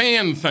 it's a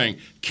fan thing.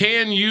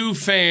 Can you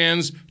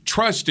fans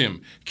trust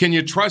him? Can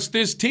you trust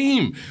this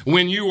team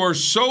when you are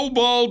so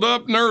balled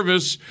up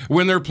nervous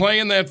when they're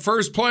playing that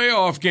first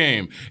playoff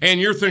game and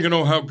you're thinking,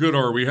 oh, how good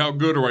are we? How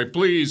good are we?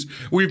 Please,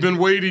 we've been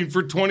waiting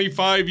for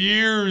 25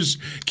 years.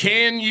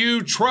 Can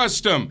you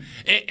trust them?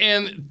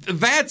 And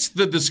that's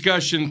the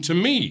discussion to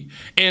me.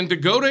 And to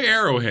go to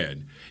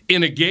Arrowhead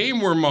in a game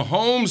where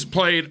Mahomes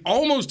played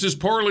almost as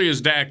poorly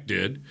as Dak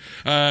did,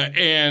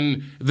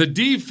 and the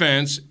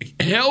defense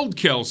held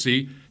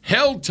Kelsey,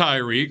 held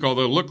Tyreek,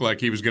 although it looked like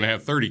he was going to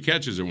have 30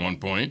 catches at one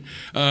point,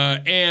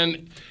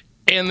 and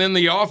then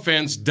the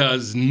offense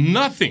does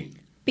nothing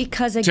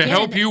because again, to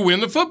help you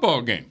win the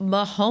football game.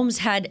 Mahomes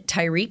had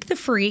Tyreek the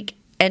Freak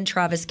and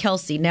Travis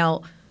Kelsey.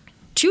 Now,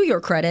 to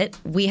your credit,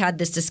 we had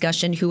this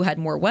discussion who had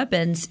more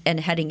weapons, and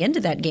heading into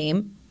that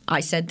game,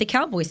 I said the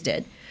Cowboys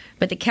did.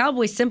 But the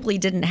Cowboys simply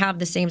didn't have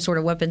the same sort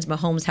of weapons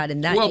Mahomes had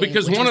in that game. Well,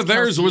 because one of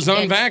theirs was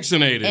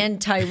unvaccinated. And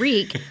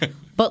Tyreek.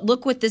 But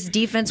look what this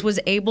defense was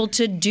able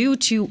to do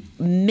to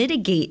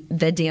mitigate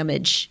the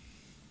damage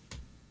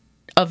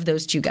of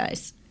those two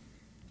guys.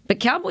 But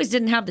Cowboys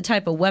didn't have the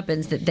type of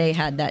weapons that they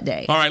had that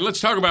day. All right,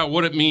 let's talk about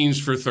what it means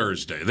for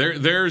Thursday.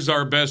 There's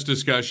our best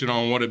discussion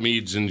on what it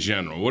means in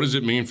general. What does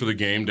it mean for the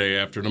game day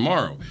after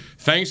tomorrow?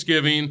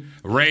 Thanksgiving,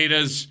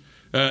 Raiders.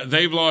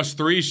 They've lost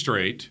 3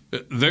 straight.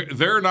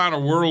 They're not a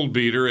world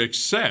beater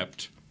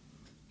except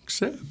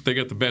they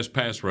got the best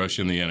pass rush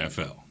in the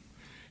NFL.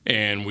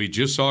 And we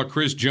just saw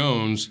Chris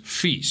Jones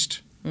feast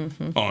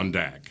on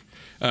Dak.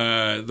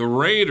 The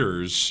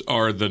Raiders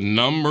are the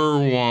number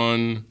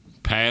 1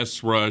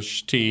 pass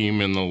rush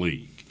team in the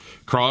league.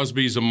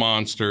 Crosby's a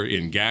monster.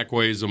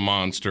 Ngakwe's a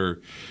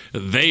monster.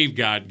 They've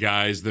got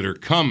guys that are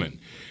coming.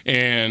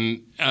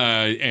 And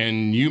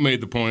you made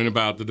the point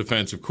about the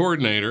defensive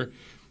coordinator.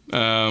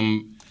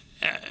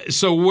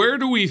 So where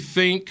do we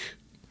think,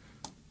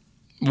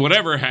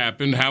 whatever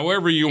happened,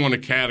 however you want to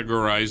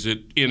categorize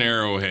it in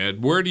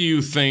Arrowhead, where do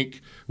you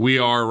think we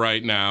are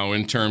right now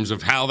in terms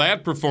of how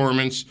that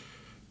performance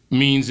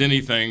means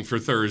anything for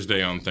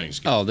Thursday on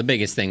Thanksgiving? Oh, the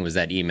biggest thing was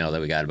that email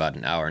that we got about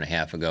an hour and a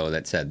half ago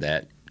that said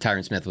that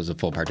Tyron Smith was a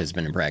full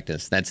participant in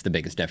practice. That's the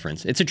biggest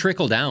difference. It's a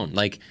trickle down.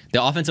 Like,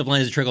 the offensive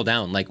line is a trickle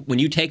down. Like, when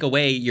you take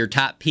away your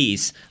top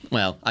piece,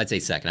 well, I'd say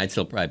second. I'd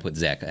still probably put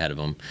Zach ahead of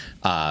him.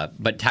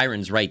 But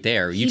Tyron's right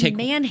there. He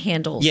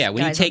manhandles. Yeah,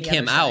 when you take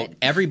him out,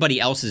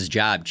 everybody else's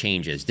job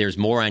changes. There's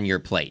more on your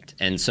plate.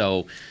 And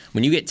so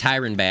when you get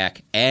Tyron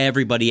back,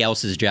 everybody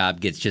else's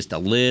job gets just a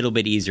little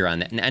bit easier on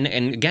that. And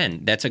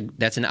again, that's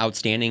an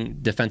outstanding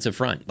defensive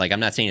front. Like, I'm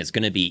not saying it's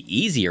going to be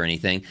easy or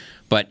anything,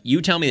 but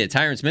you tell me that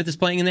Tyron Smith is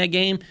playing in that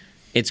game,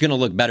 it's going to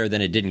look better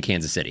than it did in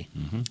Kansas City.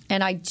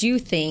 And I do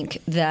think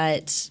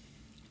that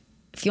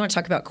if you want to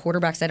talk about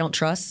quarterbacks I don't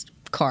trust,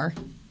 Carr.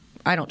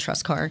 I don't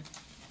trust Carr.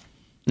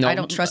 No, I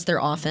don't trust their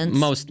offense.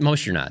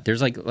 Most you're not.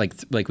 There's like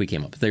we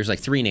came up. There's like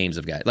 3 names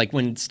of guys. Like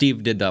when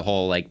Steve did the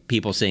whole like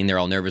people saying they're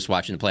all nervous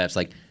watching the playoffs.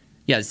 Like,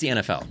 yeah, it's the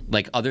NFL.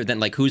 Like other than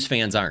like whose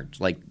fans aren't?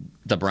 Like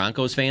the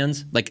Broncos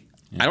fans. Like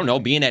I don't know.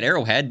 Being at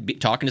Arrowhead,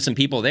 talking to some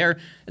people there,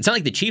 it's not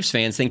like the Chiefs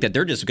fans think that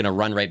they're just going to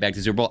run right back to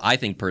the Super Bowl. I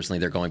think personally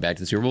they're going back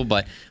to the Super Bowl.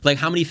 But like,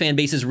 how many fan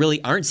bases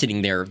really aren't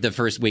sitting there the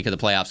first week of the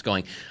playoffs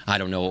going, I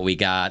don't know what we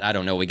got. I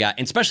don't know what we got.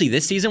 And especially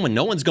this season when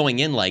no one's going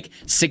in like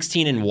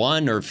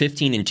 16-1 or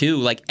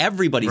 15-2. Like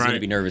everybody's going to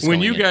be nervous.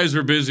 When you guys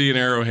are busy in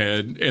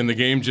Arrowhead and the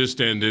game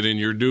just ended and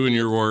you're doing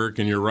your work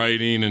and you're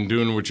writing and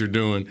doing what you're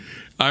doing.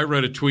 I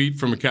read a tweet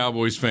from a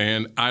Cowboys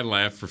fan. I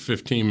laughed for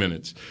 15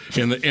 minutes.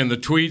 And the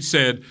tweet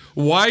said,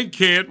 why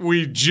can't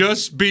we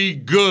just be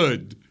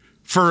good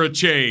for a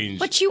change?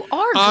 But you are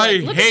good. I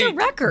Look hate at your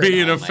record.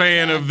 being a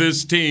fan of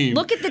this team.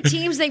 Look at the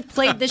teams they've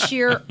played this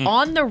year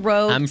on the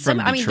road. I'm from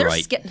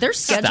Detroit. Their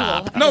schedule.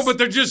 Stop. No, but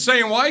they're just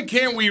saying, why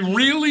can't we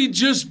really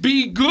just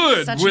be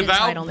good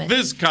without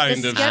this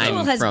kind of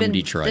I'm from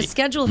Detroit. The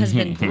schedule has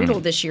been brutal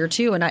this year,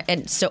 too.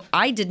 And so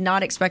I did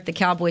not expect the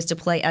Cowboys to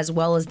play as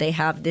well as they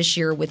have this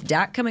year with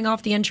Dak coming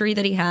off the injury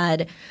that he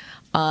had.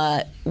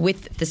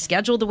 With the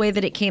schedule, the way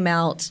that it came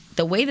out,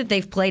 the way that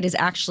they've played has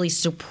actually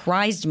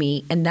surprised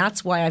me, and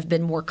that's why I've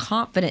been more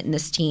confident in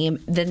this team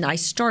than I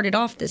started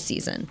off this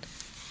season.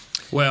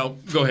 Well,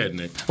 go ahead,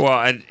 Nick.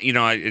 Well,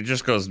 it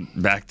just goes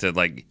back to,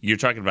 like, you're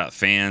talking about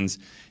fans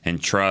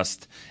and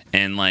trust,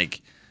 and,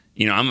 like,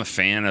 I'm a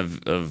fan of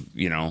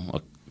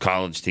a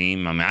college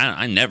team. I mean,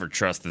 I never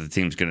trust that the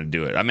team's going to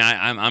do it. I mean,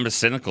 I'm a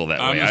cynical that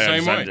way. I'm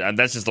the same way.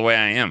 That's just the way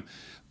I am.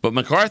 But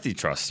McCarthy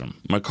trusts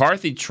them.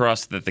 McCarthy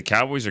trusts that the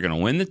Cowboys are going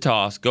to win the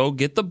toss, go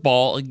get the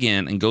ball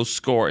again, and go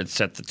score and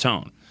set the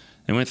tone.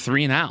 They went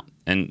 3 and out.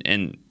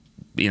 And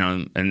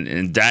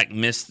and Dak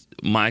missed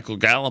Michael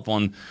Gallup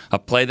on a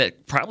play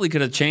that probably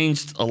could have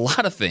changed a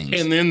lot of things.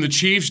 And then the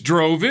Chiefs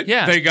drove it.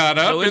 Yeah. They got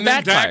up, So and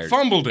then Dak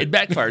fumbled it. It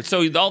backfired.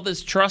 So all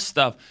this trust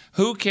stuff,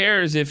 who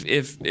cares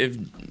if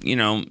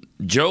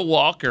Joe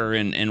Walker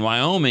in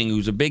Wyoming,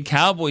 who's a big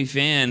Cowboy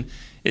fan,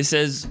 it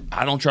says,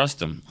 I don't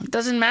trust him. It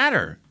doesn't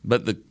matter.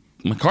 But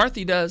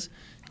McCarthy does.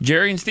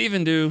 Jerry and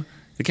Steven do.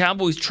 The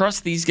Cowboys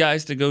trust these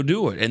guys to go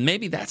do it. And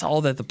maybe that's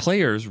all that the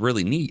players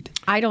really need.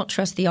 I don't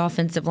trust the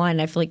offensive line.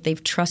 I feel like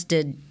they've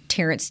trusted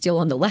Terrence Steele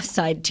on the left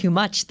side too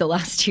much the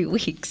last 2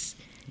 weeks.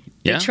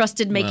 They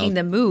trusted making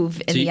the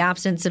move in the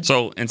absence of.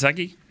 So,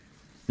 Nzeki?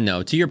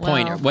 No, to your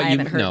point. I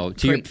haven't heard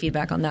great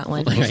feedback on that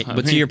one. Right.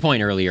 But to your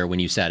point earlier when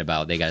you said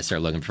about they got to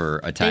start looking for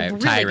a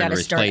Tyron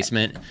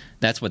replacement,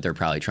 that's what they're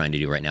probably trying to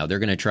do right now. They're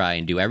going to try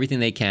and do everything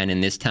they can in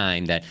this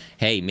time that,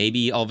 hey,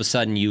 maybe all of a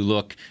sudden you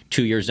look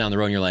 2 years down the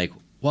road and you're like,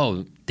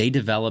 whoa, they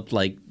developed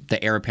like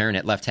the heir apparent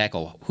at left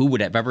tackle. Who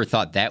would have ever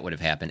thought that would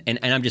have happened? And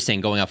I'm just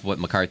saying, going off of what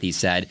McCarthy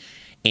said,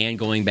 and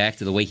going back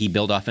to the way he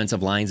built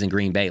offensive lines in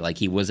Green Bay, like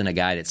he wasn't a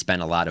guy that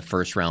spent a lot of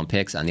first-round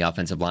picks on the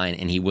offensive line,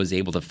 and he was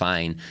able to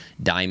find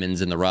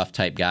diamonds in the rough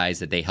type guys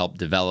that they helped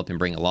develop and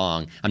bring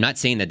along. I'm not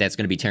saying that that's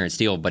going to be Terrence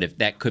Steele, but if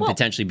that could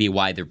potentially be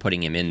why they're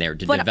putting him in there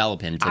to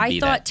develop him to be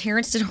that. I thought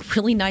Terrence did a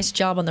really nice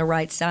job on the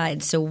right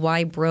side, so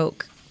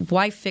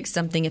why fix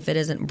something if it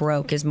isn't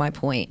broke is my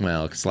point.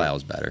 Well, because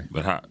Lyle's better.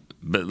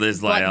 But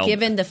Liz Lyle. But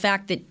given the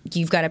fact that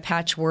you've got a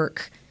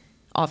patchwork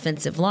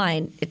offensive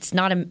line, it's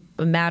not a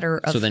matter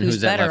of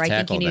who's better. I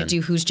think you need to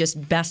do who's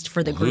just best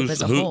for the group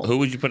as a whole. Who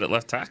would you put at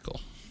left tackle?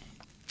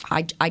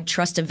 I'd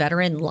trust a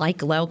veteran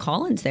like Lyle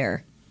Collins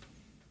there.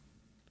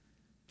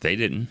 They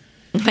didn't.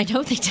 I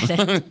know they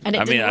didn't, and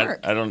it didn't work.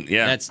 I don't.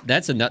 Yeah,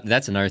 that's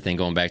another thing.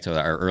 Going back to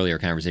our earlier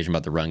conversation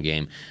about the run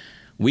game,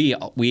 we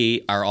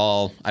are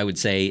all, I would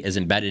say, as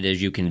embedded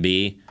as you can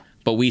be,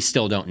 but we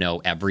still don't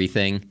know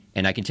everything.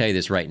 And I can tell you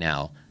this right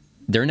now: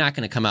 they're not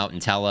going to come out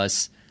and tell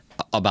us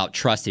about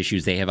trust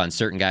issues they have on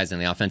certain guys on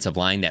the offensive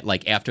line that,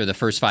 like, after the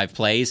first 5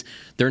 plays,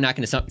 they're not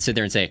going to sit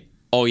there and say,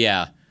 oh,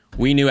 yeah,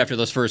 we knew after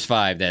those first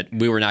 5 that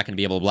we were not going to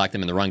be able to block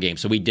them in the run game,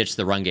 so we ditched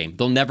the run game.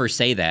 They'll never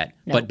say that.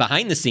 No. But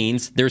behind the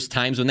scenes, there's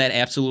times when that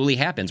absolutely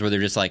happens where they're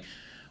just like,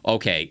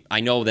 okay, I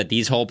know that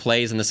these whole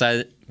plays on the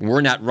side, we're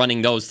not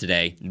running those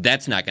today.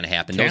 That's not going to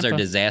happen. Tampa. Those are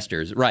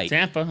disasters. Right.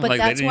 Tampa. But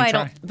that's why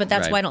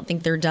why I don't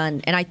think they're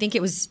done. And I think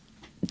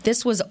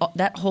this was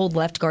that whole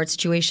left guard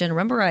situation.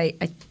 Remember,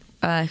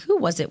 who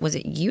was it? Was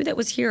it you that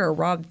was here or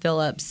Rob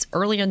Phillips?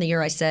 Earlier in the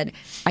year, I said,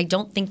 I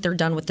don't think they're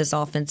done with this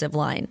offensive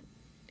line.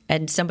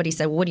 And somebody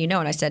said, well, what do you know?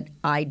 And I said,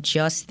 I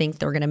just think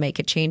they're going to make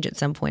a change at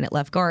some point at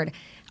left guard.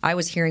 I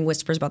was hearing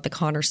whispers about the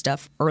Connor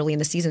stuff early in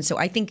the season. So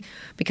I think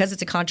because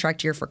it's a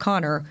contract year for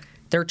Connor,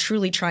 they're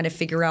truly trying to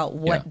figure out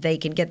what they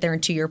can get there.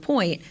 And to your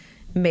point,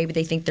 maybe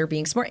they think they're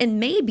being smart. And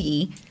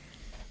maybe,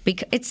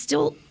 because it's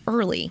still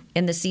early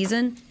in the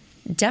season,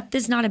 depth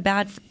is not a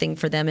bad thing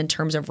for them in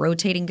terms of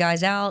rotating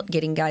guys out,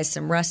 getting guys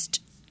some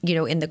rest,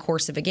 in the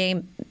course of a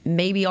game.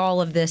 Maybe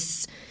all of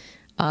this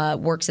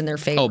works in their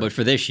favor. Oh, but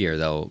for this year,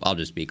 though, I'll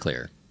just be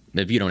clear.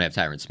 If you don't have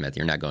Tyron Smith,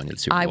 you're not going to the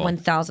Super Bowl. I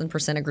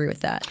 1,000% agree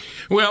with that.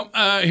 Well,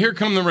 here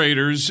come the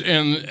Raiders,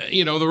 and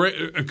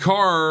the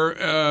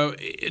Carr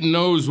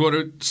knows what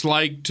it's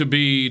like to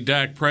be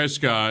Dak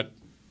Prescott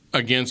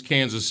against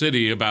Kansas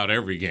City about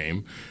every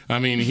game. I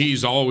mean,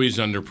 he's always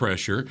under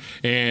pressure,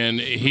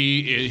 and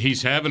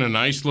he's having a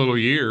nice little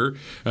year.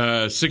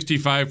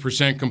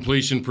 65%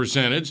 completion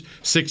percentage,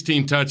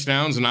 16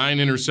 touchdowns, 9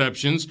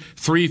 interceptions,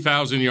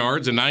 3,000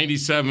 yards, a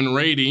 97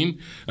 rating.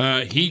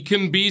 He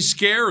can be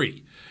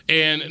scary.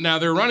 And now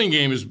their running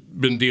game has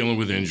been dealing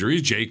with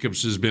injuries.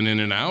 Jacobs has been in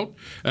and out.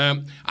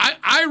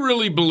 I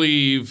really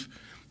believe,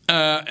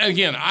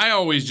 again, I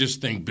always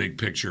just think big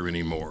picture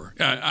anymore.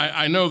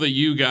 I know that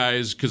you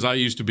guys, because I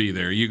used to be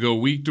there, you go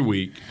week to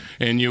week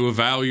and you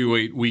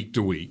evaluate week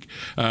to week.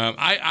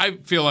 I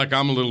feel like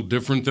I'm a little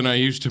different than I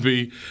used to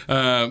be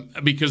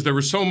because there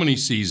were so many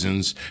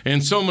seasons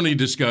and so many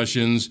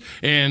discussions.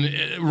 And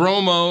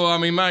Romo, I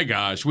mean, my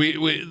gosh,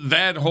 we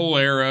that whole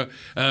era,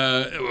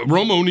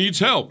 Romo needs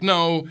help.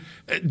 No,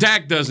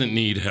 Dak doesn't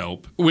need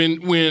help.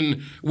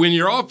 When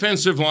your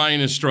offensive line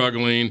is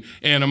struggling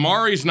and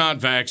Amari's not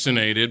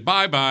vaccinated,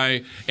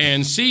 bye-bye,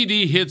 and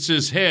CD hits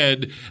his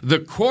head, the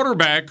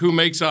quarterback who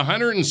makes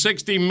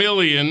 $160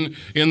 million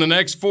in the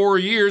next 4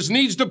 years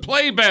needs to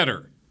play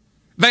better.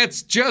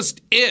 That's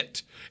just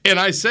it. And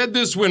I said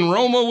this when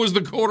Romo was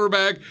the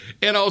quarterback,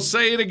 and I'll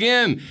say it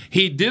again.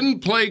 He didn't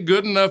play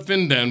good enough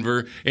in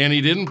Denver, and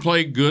he didn't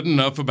play good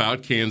enough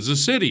about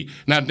Kansas City.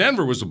 Now,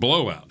 Denver was a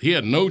blowout. He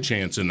had no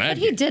chance in that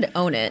game. He did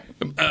own it.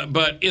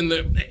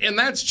 And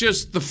that's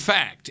just the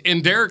fact.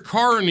 And Derek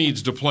Carr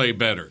needs to play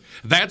better.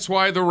 That's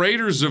why the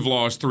Raiders have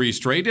lost 3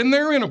 straight, and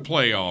they're in a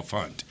playoff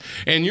hunt.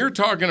 And you're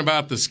talking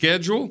about the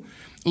schedule.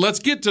 Let's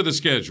get to the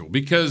schedule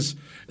because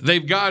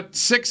they've got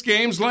 6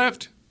 games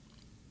left.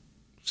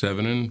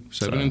 7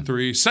 and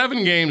 3.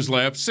 7 games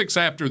left, 6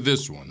 after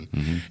this one.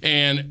 Mm-hmm.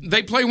 And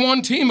they play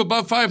one team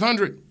above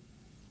 500.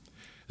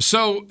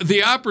 So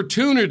the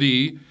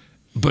opportunity,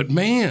 but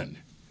man,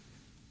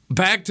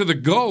 back to the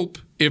gulp.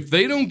 If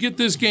they don't get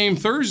this game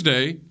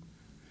Thursday,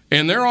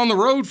 and they're on the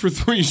road for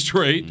 3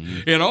 straight,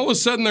 and all of a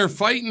sudden they're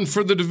fighting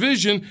for the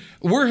division,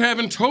 we're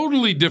having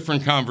totally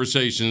different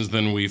conversations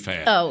than we've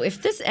had. Oh,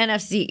 if this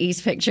NFC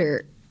East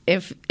picture,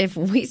 if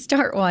we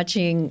start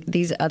watching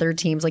these other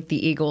teams like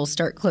the Eagles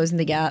start closing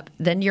the gap,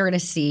 then you're going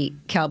to see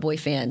Cowboy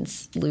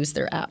fans lose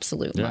their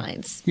absolute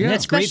minds. Yeah,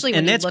 that's Especially great,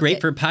 and when that's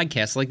great for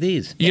podcasts like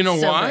these. You know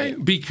so why?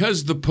 great.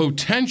 Because the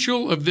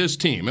potential of this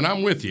team, and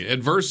I'm with you,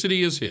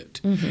 adversity is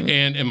hit.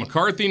 And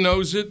McCarthy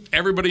knows it.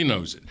 Everybody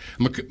knows it.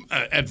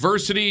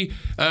 Adversity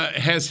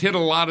has hit a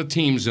lot of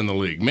teams in the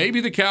league. Maybe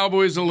the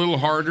Cowboys a little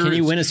harder. Can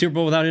you win a Super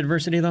Bowl without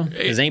adversity, though?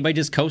 Does anybody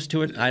just coast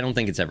to it? I don't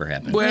think it's ever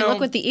happened. I mean, look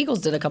what the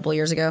Eagles did a couple of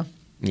years ago.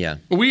 Yeah.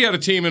 We had a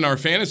team in our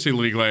fantasy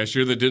league last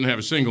year that didn't have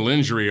a single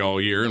injury all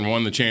year and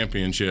won the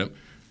championship.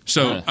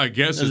 So I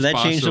guess Does it's that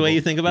possible. change the way you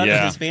think about it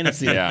as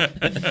fantasy?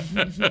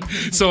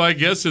 So I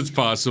guess it's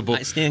possible.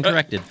 I stand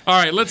corrected. All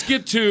right, let's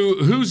get to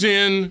who's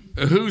in,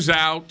 who's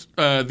out.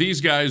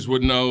 These guys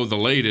would know the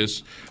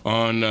latest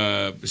on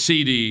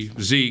CD,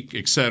 Zeke,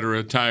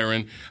 etc.,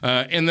 Tyron.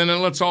 And then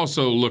let's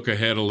also look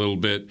ahead a little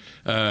bit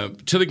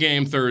to the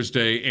game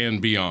Thursday and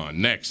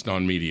beyond. Next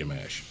on Media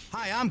Mash.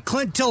 Hi, I'm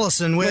Clint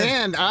Tillison with...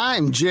 And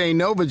I'm Jay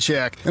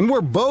Novacek, and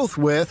we're both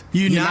with...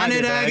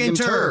 United Ag and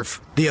Turf,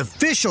 the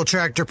official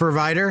tractor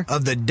provider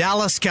of the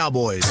Dallas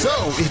Cowboys. So,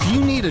 if you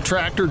need a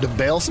tractor to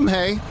bale some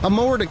hay, a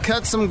mower to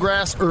cut some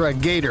grass, or a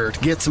gator to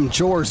get some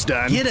chores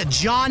done... Get a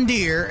John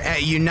Deere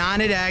at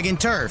United Ag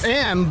and Turf.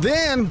 And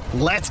then,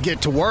 let's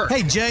get to work.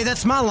 Hey, Jay,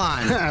 that's my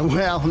line.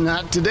 Well,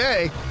 not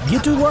today.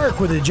 Get to work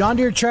with a John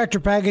Deere tractor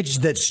package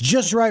that's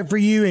just right for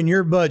you and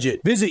your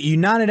budget. Visit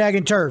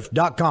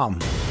UnitedAgAndTurf.com.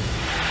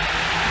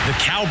 The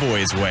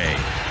Cowboys way,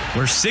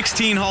 where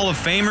 16 Hall of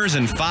Famers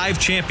and 5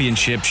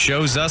 championships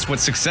shows us what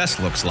success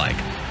looks like.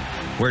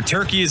 Where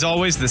turkey is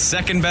always the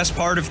second best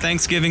part of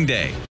Thanksgiving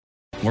Day.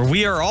 Where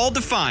we are all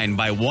defined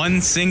by one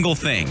single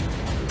thing,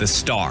 the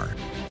star.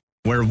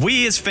 Where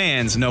we as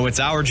fans know it's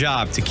our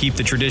job to keep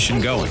the tradition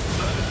going.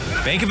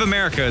 Bank of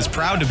America is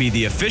proud to be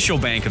the official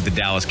bank of the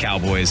Dallas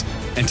Cowboys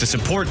and to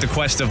support the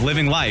quest of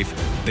living life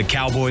the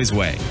Cowboys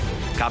way.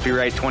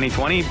 Copyright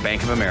 2020,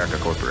 Bank of America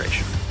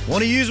Corporation.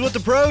 Want to use what the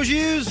pros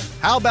use?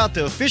 How about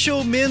the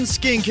official men's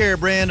skincare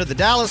brand of the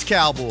Dallas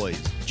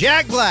Cowboys,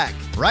 Jack Black?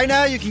 Right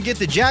now, you can get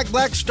the Jack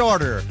Black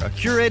Starter, a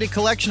curated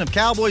collection of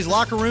Cowboys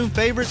locker room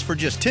favorites for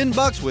just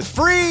 $10 with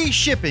free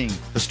shipping.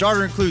 The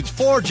starter includes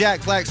 4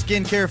 Jack Black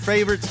skincare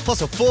favorites,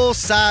 plus a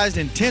full-sized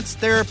intense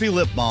therapy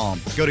lip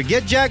balm. Go to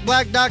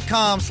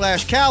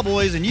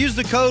getjackblack.com/Cowboys and use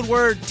the code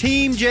word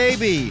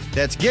TEAMJB.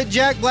 That's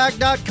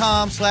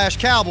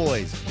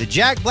getjackblack.com/Cowboys. The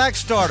Jack Black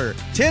Starter,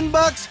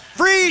 $10,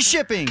 free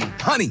shipping.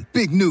 Honey,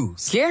 big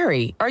news.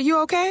 Gary, are you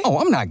okay? Oh,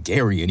 I'm not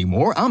Gary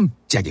anymore. I'm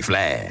Jackie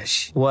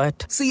Flash.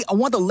 What? See, I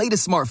want the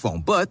latest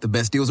smartphone, but the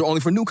best deals are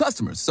only for new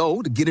customers.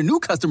 So, to get a new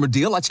customer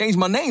deal, I changed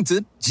my name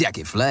to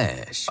Jackie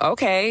Flash.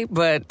 Okay,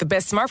 but the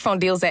best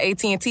smartphone deals at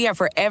AT&T are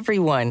for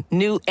everyone,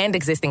 new and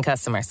existing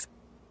customers.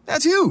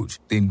 That's huge.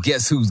 Then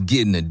guess who's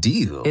getting a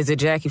deal? Is it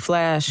Jackie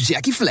Flash?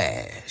 Jackie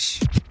Flash.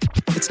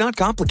 It's not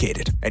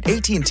complicated. At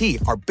AT&T,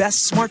 our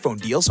best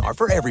smartphone deals are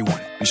for everyone.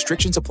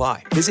 Restrictions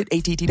apply. Visit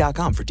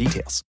att.com for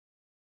details.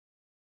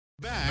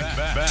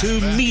 Back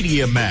to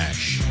Media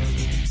Mash.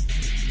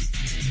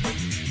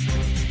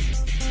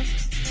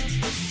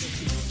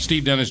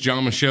 Steve Dennis,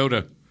 John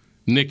Machota,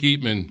 Nick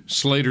Eatman,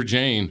 Slater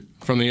Jane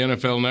from the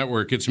NFL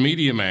Network. It's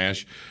Media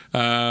Mash.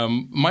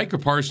 Micah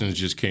Parsons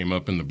just came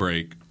up in the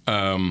break.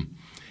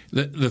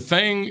 The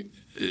thing,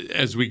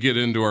 as we get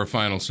into our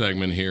final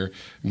segment here,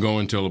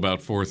 going till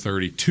about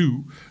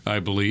 4:32, I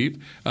believe,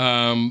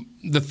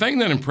 the thing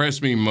that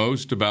impressed me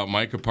most about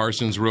Micah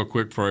Parsons, real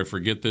quick before I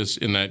forget this,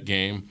 in that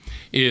game,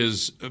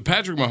 is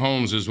Patrick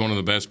Mahomes is one of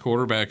the best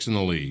quarterbacks in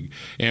the league.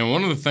 And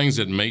one of the things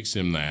that makes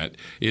him that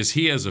is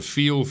he has a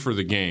feel for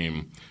the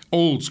game,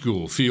 old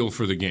school feel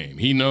for the game.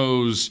 He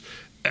knows...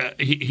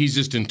 he's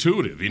just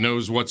intuitive. He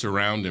knows what's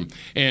around him.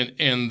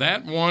 And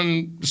that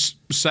one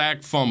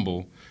sack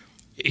fumble,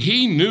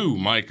 he knew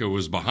Micah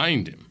was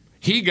behind him.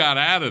 He got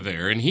out of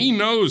there, and he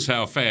knows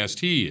how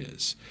fast he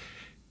is.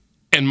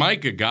 And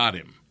Micah got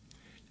him.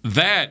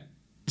 That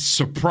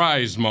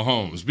surprised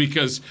Mahomes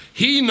because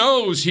he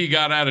knows he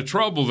got out of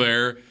trouble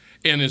there.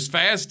 And as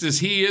fast as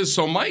he is,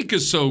 so Mike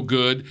is so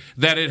good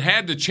that it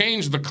had to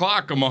change the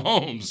clock of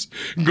Mahomes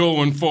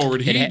going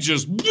forward. He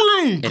just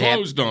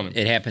closed on him.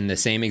 It happened the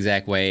same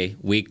exact way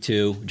week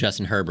 2,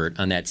 Justin Herbert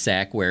on that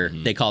sack where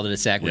they called it a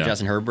sack where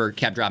Justin Herbert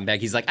kept dropping back.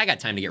 He's like, I got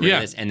time to get rid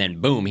of this. And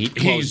then boom, he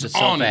closed it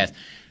so fast.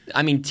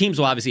 I mean, teams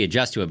will obviously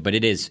adjust to it, but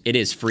it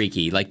is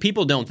freaky. Like,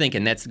 people don't think,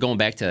 and that's going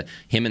back to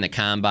him in the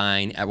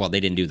combine. Well, they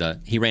didn't do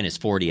he ran his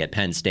 40 at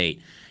Penn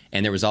State.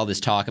 And there was all this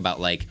talk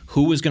about, like,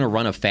 who was going to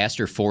run a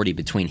faster 40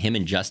 between him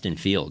and Justin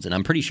Fields. And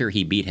I'm pretty sure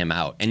he beat him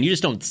out. And you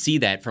just don't see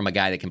that from a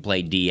guy that can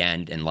play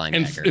D-end and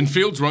linebacker. And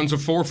Fields runs a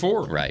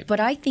 4.4. Right. But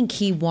I think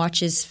he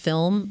watches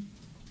film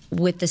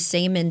with the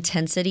same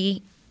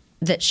intensity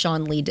that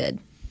Sean Lee did.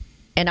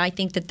 And I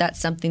think that that's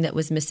something that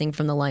was missing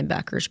from the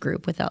linebackers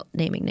group without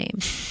naming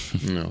names.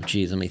 No,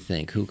 geez, let me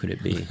think. Who could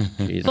it be?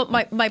 Jeez.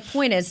 But my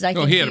point is, I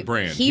think he had a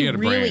brand. He had a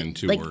brand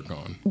to work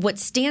on. What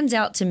stands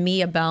out to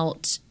me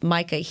about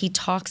Micah, he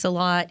talks a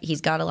lot.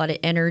 He's got a lot of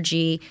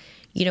energy.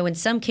 You know, in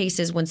some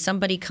cases, when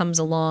somebody comes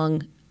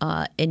along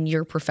in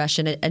your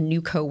profession, a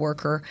new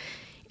coworker,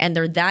 and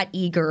they're that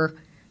eager,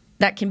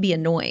 that can be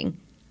annoying.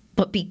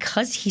 But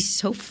because he's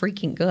so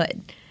freaking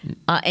good,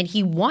 and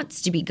he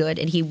wants to be good,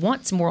 and he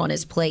wants more on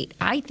his plate,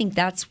 I think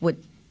that's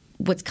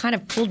what's kind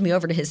of pulled me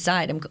over to his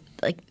side. I'm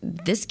like,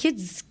 this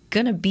kid's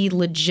gonna be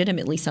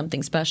legitimately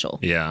something special.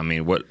 Yeah, I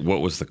mean, what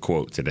was the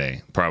quote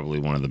today? Probably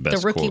one of the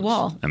best. The rookie quotes.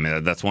 wall. I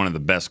mean, that's one of the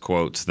best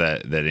quotes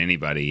that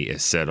anybody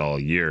has said all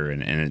year,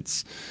 and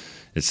it's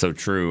so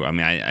true. I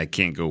mean, I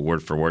can't go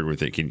word for word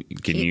with it. Can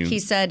you? He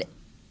said,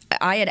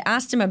 I had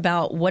asked him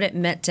about what it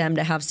meant to him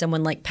to have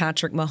someone like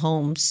Patrick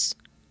Mahomes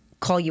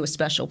call you a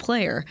special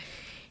player.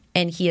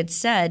 And he had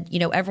said, you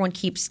know, everyone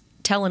keeps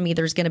telling me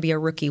there's going to be a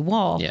rookie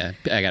wall. Yeah,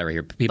 I got it right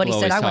here. But he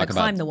said, I want to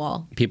climb the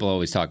wall. People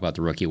always talk about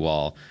the rookie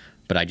wall,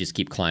 but I just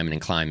keep climbing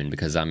and climbing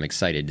because I'm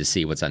excited to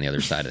see what's on the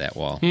other side of that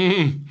wall.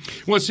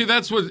 Well, see,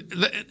 that's what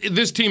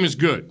this team is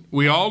good.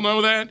 We all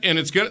know that, and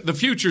it's good. The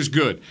future's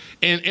good,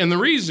 and the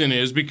reason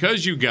is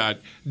because you got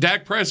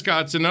Dak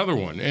Prescott's another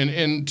one,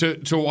 and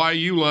to why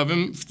you love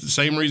him, the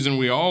same reason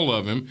we all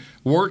love him: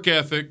 work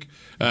ethic.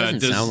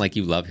 Doesn't sound like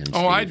you love him,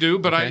 Steve. Oh, I do,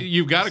 but okay.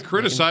 You've got to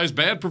criticize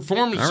bad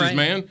performances, right.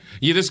 man.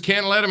 You just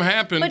can't let them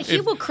happen. But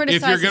he will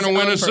criticize if you're going to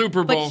win a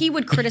Super Bowl. But he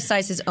would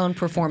criticize his own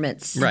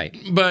performance. Right.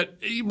 But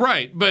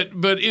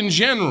in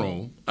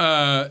general,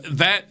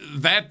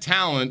 that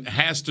talent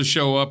has to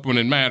show up when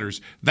it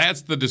matters.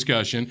 That's the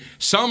discussion.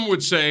 Some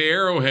would say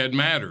Arrowhead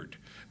mattered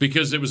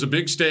because it was a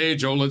big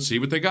stage. Oh, let's see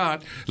what they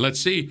got. Let's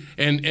see.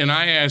 And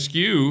I ask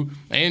you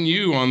and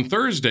you on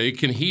Thursday,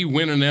 can he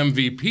win an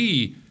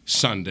MVP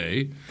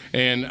Sunday?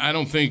 And I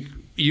don't think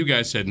you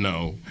guys said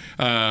no.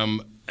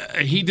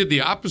 He did the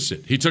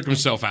opposite. He took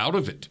himself out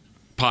of it,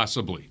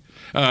 possibly.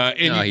 No,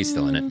 he's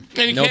still in it.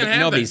 And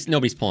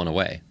nobody's pulling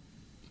away.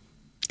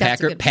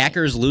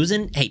 Packers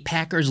losing? Hey,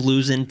 Packers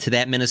losing to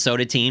that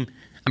Minnesota team.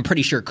 I'm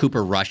pretty sure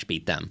Cooper Rush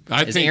beat them.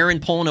 Is Aaron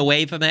pulling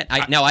away from that?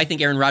 I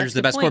think Aaron Rodgers is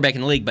the best quarterback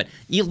in the league, but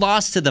you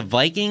lost to the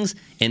Vikings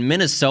in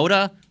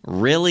Minnesota?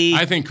 Really?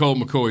 I think Colt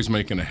McCoy's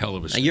making a hell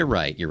of a start. You're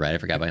right. I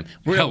forgot about him.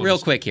 Real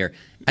quick here.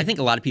 I think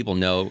a lot of people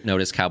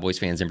notice, Cowboys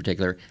fans in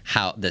particular,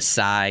 how the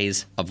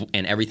size of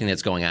and everything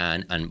that's going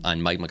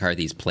on Mike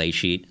McCarthy's play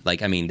sheet.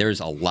 Like, I mean,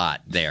 there's a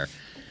lot there.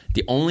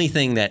 The only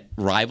thing that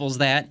rivals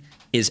that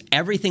is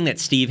everything that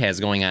Steve has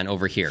going on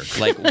over here.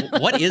 Like,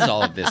 what is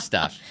all of this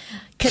stuff?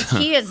 Because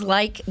he is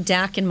like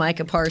Dak and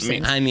Micah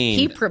Parsons. I mean,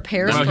 he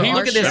prepares for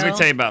our show. Let me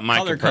tell you about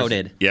Micah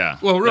Parsons. Yeah.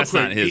 Well, real that's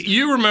quick, not his.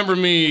 you remember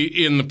me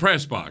in the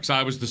press box.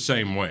 I was the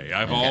same way.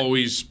 I've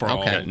always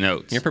sprawled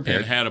notes. You're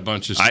prepared. And had a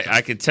bunch of stuff.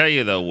 I could tell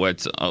you, though,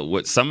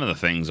 what some of the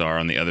things are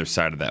on the other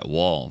side of that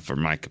wall for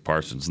Micah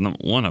Parsons.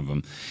 One of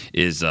them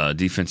is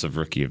Defensive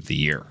Rookie of the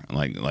Year.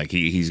 Like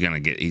he's gonna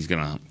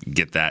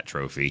get that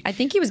trophy. I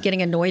think he was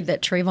getting annoyed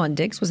that Trayvon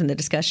Diggs was in the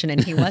discussion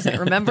and he wasn't.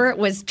 Remember, it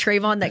was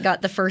Trayvon that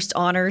got the first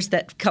honors,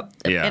 that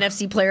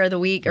NFC Player of the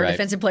Week or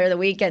Defensive Player of the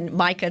Week, and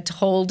Micah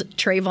told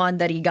Trayvon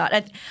that he got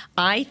it.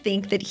 I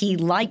think that he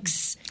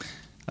likes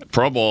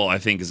Pro Bowl. I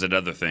think is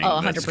another thing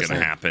that's 100%. going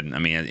to happen. I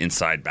mean,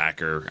 inside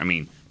backer. I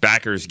mean,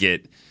 backers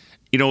get.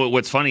 You know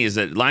what's funny is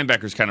that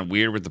linebackers kind of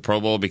weird with the Pro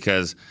Bowl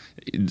because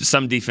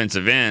some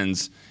defensive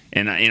ends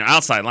and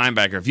outside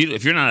linebacker.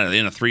 If you're not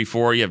in a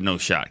 3-4, you have no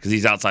shot because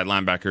these outside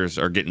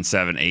linebackers are getting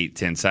 7, 8,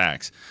 10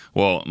 sacks.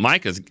 Well,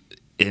 Micah's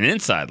an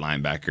inside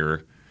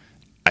linebacker.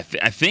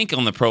 I think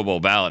on the Pro Bowl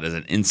ballot as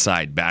an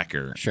inside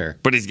backer. Sure.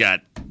 But he's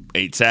got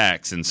 8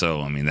 sacks, and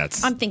so, I mean,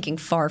 that's... I'm thinking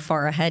far,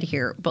 far ahead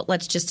here, but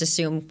let's just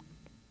assume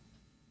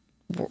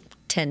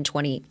 10,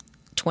 20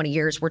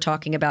 years, we're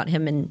talking about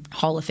him in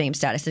Hall of Fame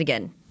status. And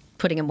again,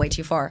 putting him way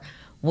too far.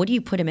 What do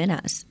you put him in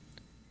as?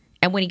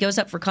 And when he goes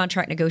up for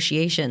contract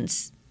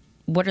negotiations,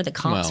 what are the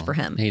comps for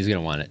him? He's going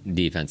to want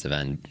defensive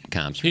end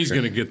comps. He's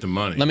going to get the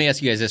money. Let me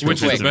ask you guys this real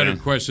quick. Which is a better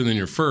question than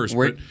your first.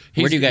 Where do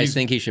you guys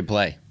think he should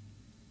play?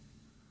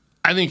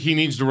 I think he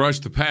needs to rush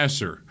the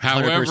passer.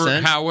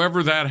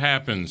 However that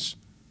happens.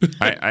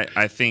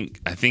 I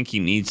think he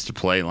needs to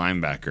play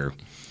linebacker,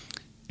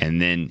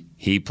 and then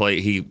he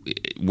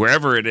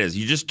wherever it is.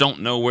 You just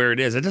don't know where it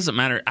is. It doesn't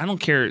matter. I don't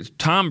care.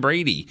 Tom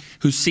Brady,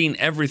 who's seen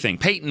everything.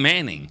 Peyton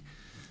Manning.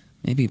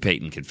 Maybe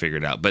Peyton could figure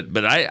it out.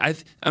 But I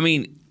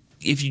mean,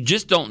 if you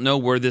just don't know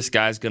where this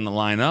guy's going to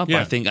line up,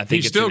 I think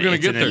he's still going to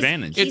get an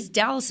advantage. He's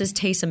Dallas's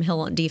Taysom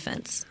Hill on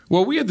defense.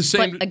 Well, we had the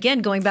same. But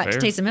again, going back to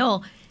Taysom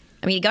Hill.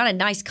 I mean, you got a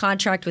nice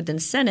contract with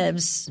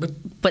incentives,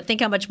 but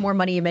think how much more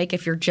money you make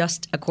if you're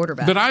just a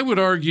quarterback. But I would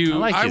argue,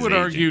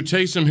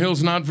 Taysom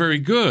Hill's not very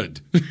good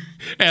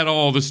at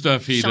all the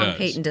stuff he does. Sean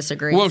Payton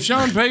disagrees. Well,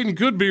 Sean Payton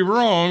could be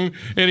wrong,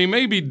 and he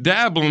may be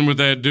dabbling with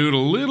that dude a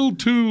little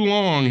too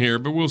long here,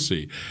 but we'll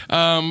see.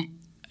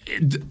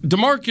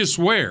 DeMarcus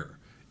Ware.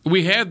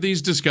 We had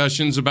these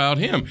discussions about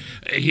him.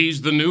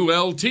 He's the new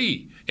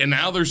LT. And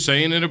now they're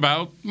saying it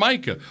about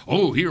Micah.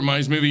 Oh, he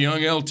reminds me of a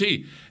young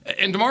LT.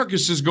 And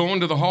DeMarcus is going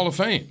to the Hall of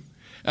Fame.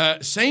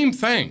 Same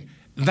thing.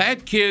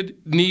 That kid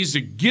needs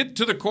to get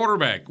to the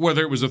quarterback,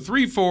 whether it was a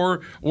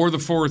 3-4 or the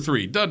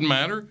 4-3. Doesn't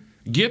matter.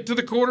 Get to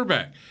the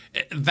quarterback.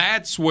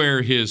 That's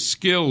where his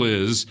skill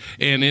is,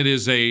 and it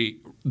is the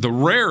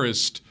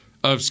rarest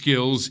of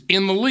skills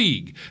in the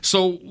league.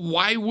 So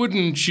why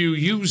wouldn't you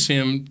use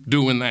him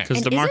doing that?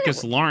 Because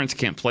DeMarcus Lawrence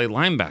can't play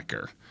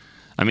linebacker.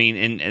 I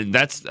mean, and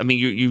that's, I mean,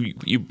 you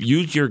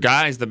use your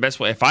guys the best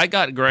way. If I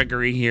got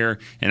Gregory here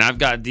and I've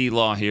got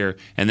D-Law here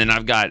and then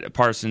I've got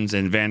Parsons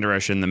and Van Der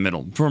Esch in the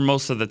middle for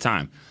most of the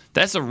time,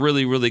 that's a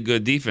really, really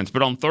good defense.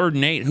 But on 3rd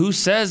and 8, who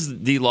says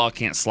D-Law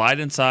can't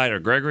slide inside or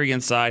Gregory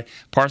inside,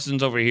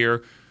 Parsons over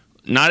here?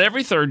 Not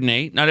every 3rd and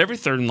 8, not every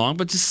 3rd and long,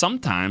 but just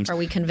sometimes. Are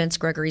we convinced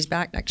Gregory's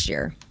back next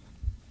year?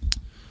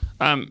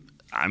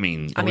 I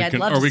mean, I'd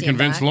love to are we see him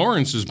convinced back.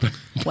 Lawrence is back?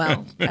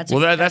 Well,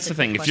 that's the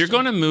thing. If you're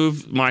going to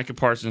move Micah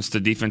Parsons to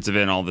defensive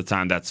end all the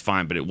time, that's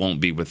fine, but it won't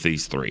be with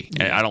these three.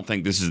 Yeah. I don't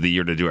think this is the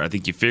year to do it. I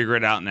think you figure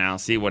it out now,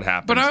 see what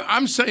happens. But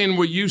I'm saying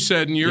what you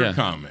said in your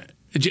comment.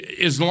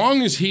 As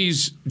long as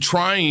he's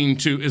trying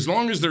to, as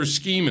long as they're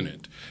scheming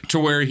it to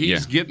where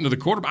he's getting to the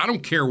quarterback, I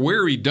don't care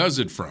where he does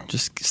it from.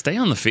 Just stay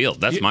on the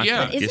field. That's my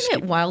thing. Isn't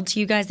it wild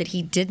to you guys that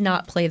he did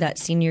not play that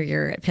senior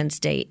year at Penn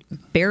State?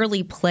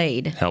 Barely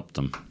played. Helped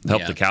them.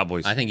 Helped the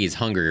Cowboys. I think he's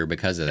hungrier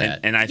because of that.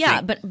 And I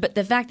think, but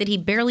the fact that he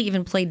barely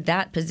even played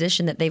that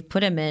position that they've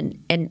put him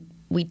in, and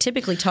we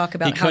typically talk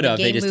about how the game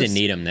they just moves. Didn't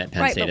need him at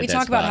Penn right, State. But we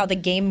talk about how the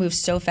game moves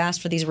so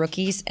fast for these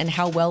rookies and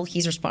how well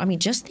he's responding. I mean,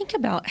 just think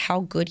about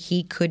how good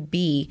he could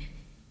be.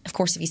 Of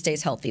course, if he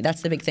stays healthy,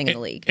 that's the big thing in the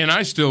league. And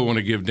I still want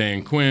to give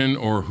Dan Quinn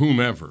or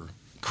whomever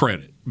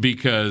credit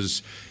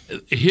because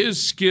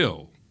his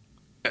skill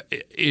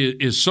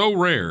is so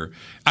rare.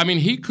 I mean,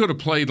 he could have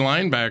played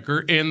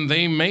linebacker, and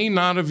they may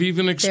not have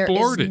even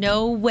explored there is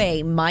no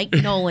way Mike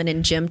Nolan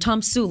and Jim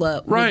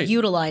Tomsula would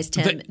utilized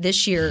him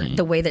this year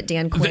the way that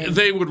Dan Quinn.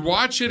 They would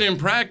watch it in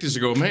practice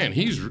and go,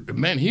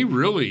 he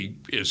really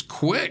is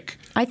quick.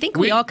 I think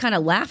we all kind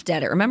of laughed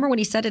at it. Remember when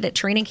he said it at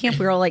training camp?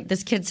 We were all like,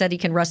 this kid said he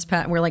can rust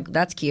pat, and we're like,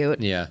 that's cute.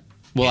 Yeah.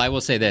 Well, I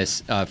will say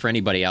this for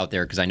anybody out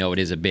there, because I know it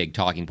is a big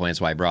talking point.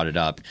 That's why I brought it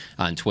up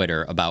on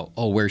Twitter about,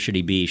 where should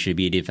he be? Should he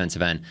be a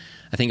defensive end?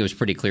 I think it was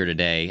pretty clear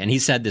today. And he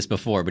said this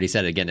before, but he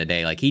said it again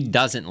today. Like, he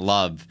doesn't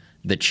love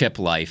the chip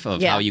life of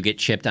how you get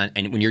chipped on,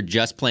 and when you're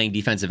just playing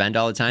defensive end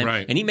all the time.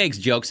 Right. And he makes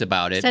jokes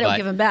about it. Said he'll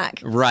give him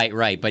back.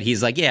 Right. But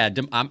he's like,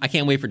 I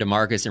can't wait for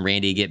DeMarcus and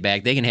Randy to get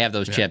back. They can have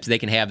those chips. They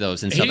can have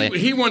those. And so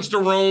he wants to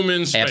roam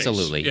in space.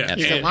 Absolutely. Yeah.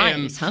 He's a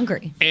lion. He's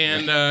hungry.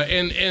 And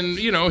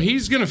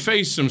he's going to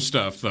face some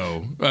stuff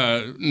though.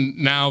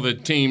 Now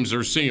that teams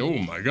are seeing, oh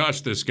my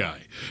gosh, this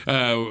guy.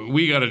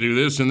 We got to do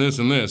this and this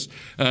and this.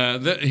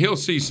 He'll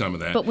see some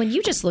of that. But when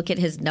you just look at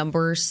his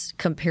numbers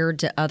compared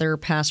to other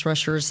pass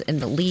rushers in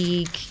the league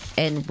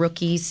and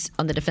rookies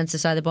on the defensive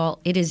side of the ball,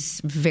 it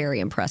is very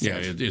impressive.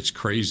 Yeah, it's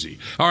crazy.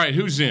 All right,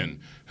 who's in?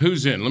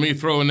 Let me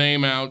throw a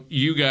name out.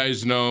 You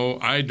guys know.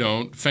 I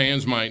don't.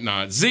 Fans might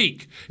not.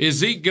 Zeke. Is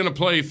Zeke going to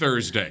play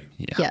Thursday?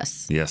 Yeah.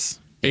 Yes.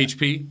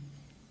 HP?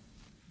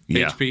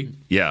 Yeah. HP?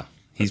 Yeah.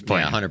 He's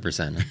playing.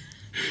 100%.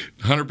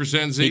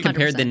 100% Zeke? He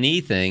compared the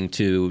knee thing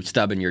to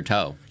stubbing your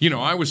toe.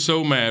 I was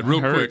so mad. Real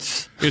quick.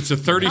 It's a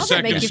 30-second story. How does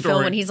it make you feel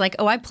when he's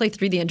like, I played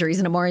through the injuries,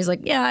 and Amari's like,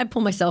 yeah, I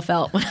pull myself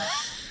out.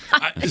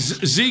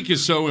 Zeke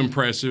is so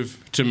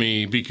impressive to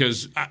me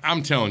because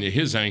I'm telling you,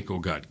 his ankle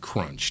got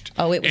crunched.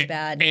 Oh, it was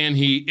bad. And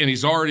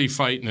he's already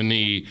fighting a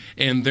knee,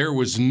 and there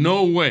was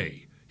no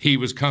way he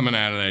was coming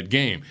out of that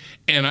game.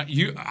 And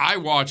I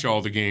watch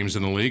all the games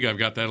in the league. I've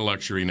got that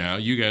luxury now.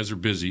 You guys are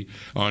busy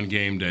on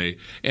game day.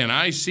 And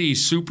I see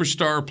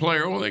superstar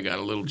player, they got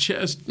a little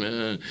chest.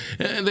 And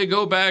they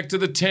go back to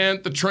the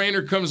tent. The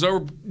trainer comes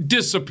over,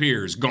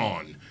 disappears,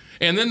 gone.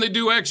 And then they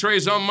do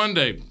x-rays on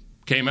Monday.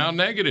 Came out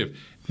negative.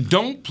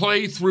 Don't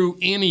play through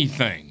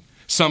anything,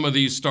 some of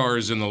these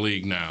stars in the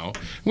league now,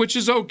 which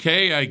is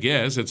okay, I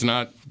guess. It's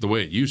not the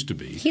way it used to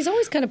be. He's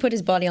always kind of put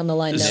his body on the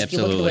line, though, if you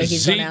look at the way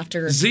he's gone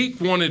after.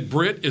 Zeke wanted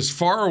Britt as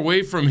far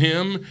away from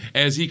him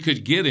as he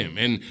could get him,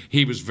 and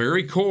he was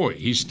very coy.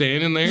 He's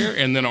standing there,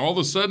 and then all of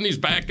a sudden he's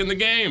back in the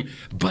game.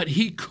 But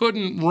he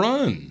couldn't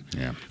run.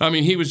 Yeah. I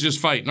mean, he was just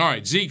fighting. All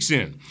right, Zeke's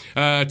in.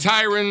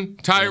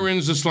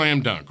 Tyron's a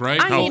slam dunk,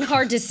 right? I mean,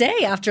 hard to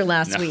say after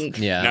last week.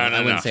 Yeah,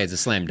 I wouldn't say it's a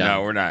slam dunk.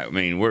 No, we're not. I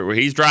mean,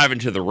 he's driving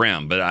to the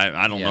rim, but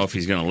I don't know if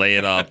he's going to lay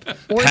it up,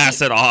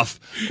 pass it off,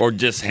 or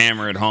just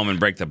hammer it home and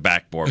break the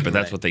backboard. But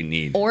that's what they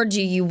need. Or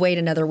do you wait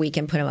another week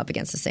and put him up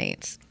against the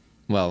Saints?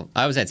 Well,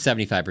 I was at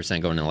 75%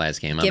 going into the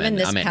last game. I'm at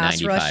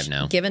 95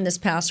 now. Given this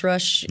pass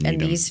rush and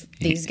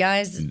these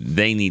guys,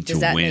 they need to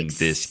win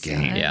this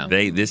game. Yeah.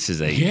 This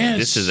is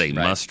a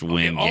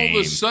must-win game. All of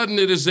a sudden,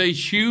 it is a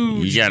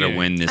huge. You got to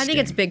win this. I think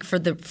it's big for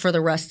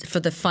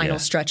the final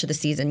stretch of the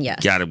season.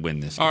 Yes, got to win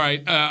this. All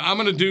right, I'm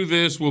going to do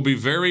this. We'll be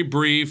very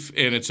brief,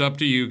 and it's up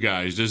to you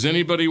guys. Does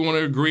anybody want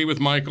to agree with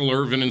Michael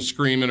Irvin and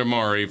scream at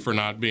Amari for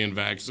not being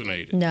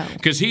vaccinated? No,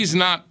 because he's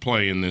not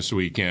playing this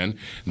weekend.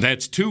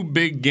 That's two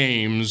big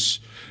games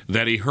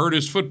that he hurt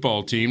his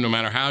football team no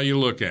matter how you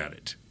look at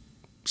it.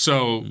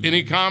 So,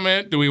 any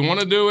comment? Do we want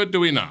to do it? Do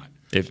we not?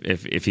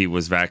 If he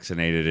was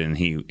vaccinated and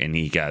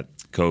he got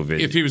COVID.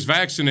 If he was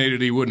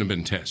vaccinated, he wouldn't have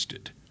been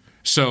tested.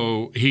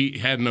 So he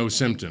had no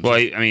symptoms. Well,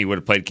 he would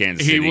have played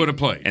Kansas City. He would have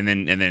played, and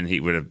then he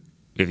would have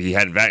if he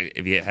had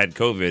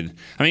COVID.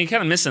 I mean,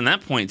 kind of missing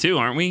that point too,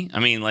 aren't we?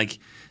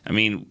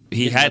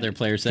 He had other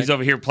players. He's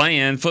over here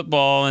playing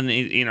football, and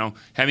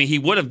he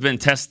would have been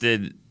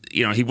tested.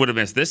 He would have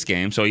missed this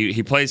game. So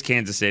he plays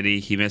Kansas City.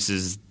 He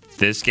misses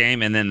this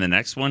game, and then the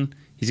next one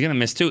he's going to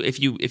miss too. If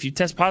you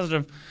test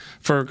positive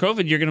for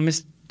COVID, you're going to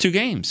miss 2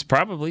 games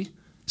probably.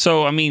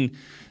 So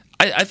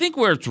I think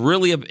where it's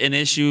really an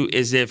issue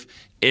is if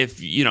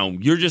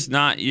you're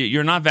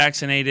not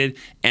vaccinated,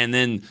 and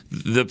then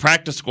the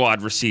practice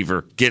squad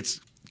receiver gets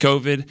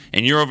COVID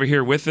and you're over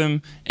here with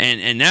him,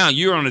 and now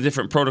you're on a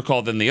different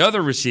protocol than the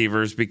other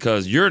receivers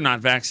because you're not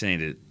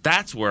vaccinated.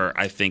 That's where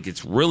I think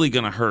it's really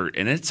going to hurt,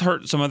 and it's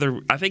hurt some other.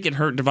 I think it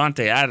hurt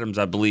Devontae Adams,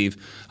 I believe,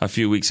 a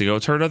few weeks ago.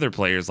 It's hurt other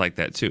players like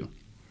that too.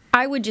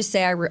 I would just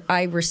say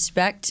I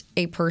respect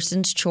a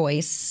person's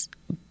choice,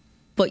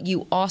 but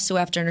you also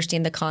have to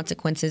understand the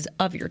consequences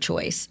of your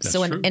choice. That's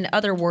so true. in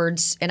other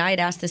words, and I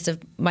had asked this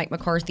of Mike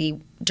McCarthy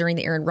during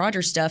the Aaron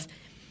Rodgers stuff,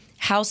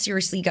 how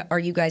seriously are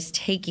you guys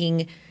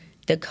taking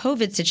the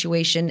COVID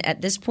situation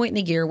at this point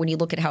in the year when you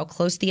look at how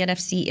close the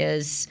NFC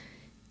is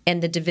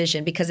and the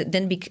division? Because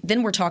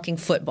then we're talking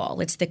football.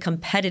 It's the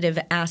competitive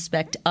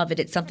aspect of it.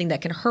 It's something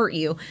that can hurt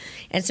you.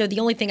 And so the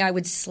only thing I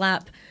would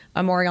slap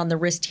Amari on the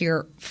wrist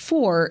here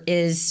for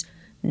is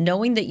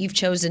knowing that you've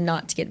chosen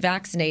not to get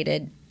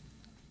vaccinated,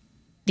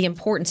 the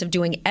importance of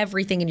doing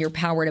everything in your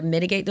power to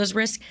mitigate those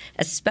risks,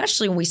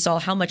 especially when we saw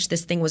how much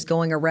this thing was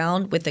going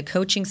around with the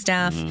coaching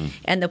staff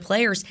and the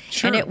players.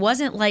 Sure. And it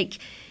wasn't like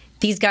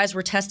these guys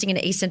were testing and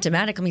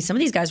asymptomatic. I mean, some of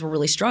these guys were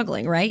really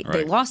struggling, right?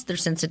 They lost their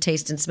sense of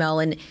taste and smell,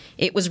 and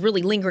it was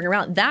really lingering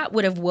around. That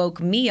would have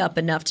woke me up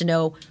enough to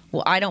know,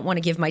 well, I don't want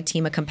to give my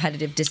team a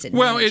competitive disadvantage.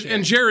 Well,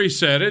 and Jerry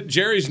said it.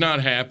 Jerry's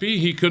not happy.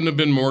 He couldn't have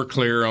been more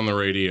clear on the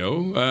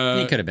radio.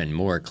 He could have been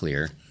more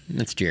clear.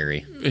 That's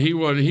Jerry. He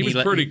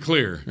was pretty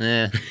clear.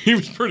 He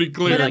was pretty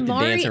clear. He liked to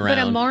dance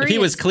around. If he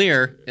was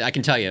clear, I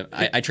can tell you,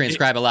 I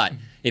transcribe a lot.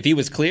 If he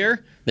was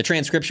clear, the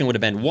transcription would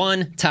have been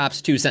 1,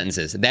 tops 2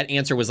 sentences. That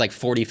answer was like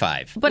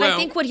 45. But I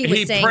think what he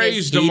was saying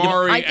praised is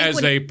Amari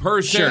as a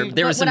person. Sure,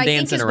 there was some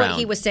dancing around. What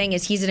he was saying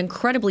is he's an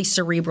incredibly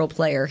cerebral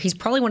player. He's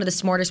probably one of the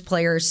smartest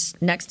players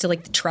next to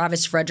like the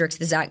Travis Fredericks,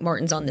 the Zach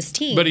Martins on this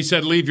team. But he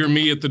said, "Leave your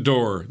me at the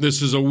door.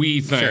 This is a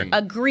we thing." Sure.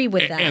 Agree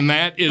with that, and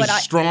that is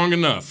strong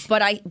enough.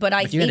 But I you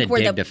think had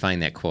where to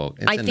find that quote.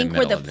 It's I in think the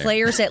where the middle of there.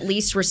 players at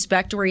least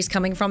respect where he's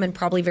coming from, and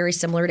probably very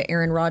similar to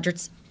Aaron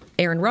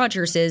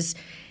Rodgers is.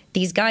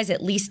 These guys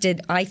at least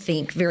did, I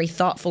think, very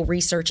thoughtful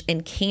research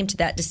and came to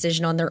that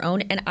decision on their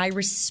own. And I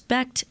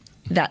respect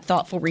that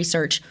thoughtful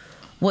research.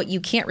 What you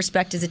can't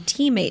respect as a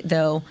teammate,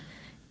 though,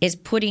 is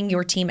putting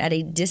your team at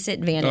a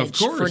disadvantage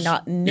for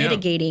not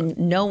mitigating,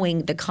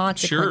 knowing the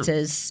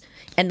consequences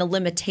and the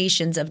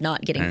limitations of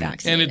not getting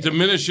vaccinated. And it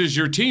diminishes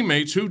your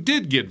teammates who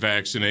did get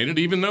vaccinated,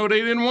 even though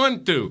they didn't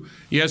want to.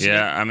 Yes.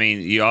 Yeah, I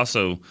mean, you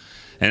also...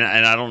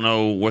 And I don't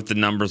know what the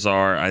numbers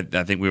are. I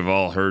think we've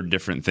all heard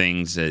different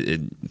things.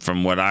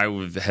 From what I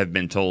have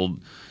been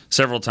told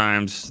several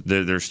times,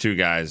 there's 2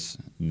 guys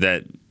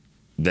that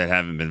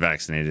haven't been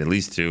vaccinated, at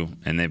least 2,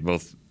 and they've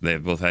both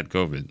had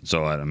COVID.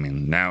 So I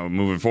mean, now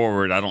moving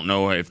forward, I don't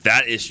know if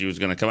that issue is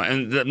going to come out.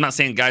 And I'm not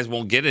saying guys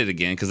won't get it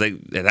again because it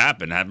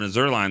happened. It happened to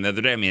Zerline the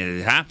other day. I mean,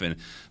 it happened,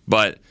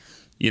 but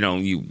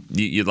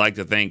you'd like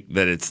to think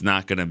that it's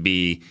not going to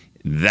be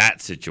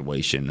that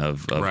situation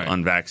of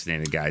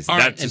unvaccinated guys.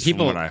 That's just people,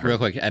 from what I heard. real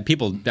quick,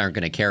 people aren't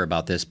going to care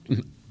about this,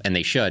 and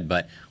they should,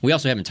 but we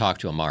also haven't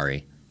talked to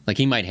Amari. Like,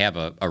 he might have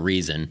a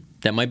reason.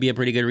 That might be a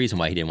pretty good reason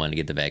why he didn't want to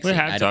get the vaccine. We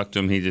have talked to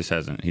him. He just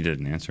hasn't. He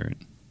didn't answer it.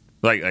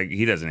 Like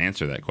he doesn't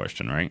answer that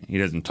question, right? He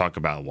doesn't talk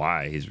about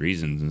why, his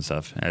reasons and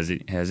stuff.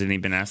 Hasn't he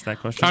been asked that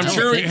question? I'm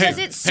sure. Does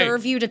it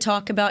serve you to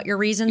talk about your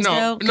reasons,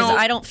 though? Because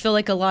I don't feel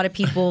like a lot of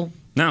people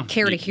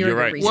care to hear the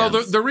reasons. Well,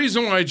 the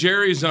reason why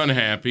Jerry's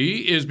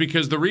unhappy is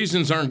because the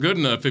reasons aren't good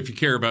enough if you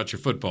care about your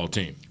football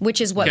team.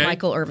 Which is what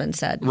Michael Irvin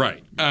said.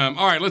 Right. All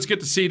right, let's get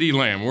to CeeDee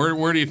Lamb.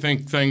 Where do you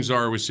think things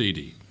are with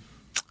CeeDee?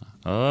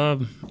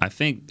 I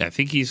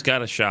think he's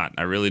got a shot.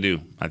 I really do.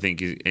 I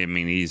think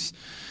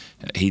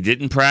he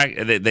didn't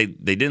practice. They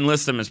didn't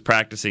list him as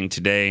practicing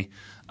today.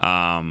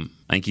 I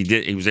think he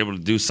did. He was able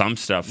to do some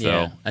stuff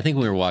though. I think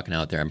when we were walking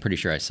out there, I'm pretty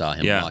sure I saw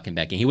him walking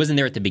back in. He wasn't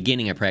there at the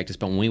beginning of practice,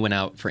 but when we went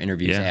out for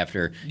interviews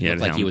after, it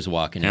looked like he was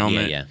walking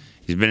in. Yeah.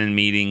 He's been in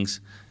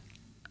meetings.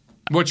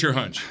 What's your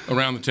hunch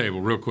around the table,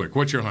 real quick?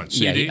 What's your hunch?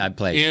 CeeDee? I'd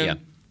play. Yeah.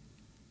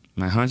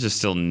 My hunch is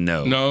still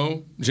no.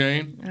 No,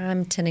 Jane?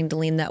 I'm tending to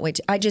lean that way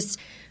too.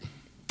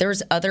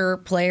 There's other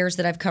players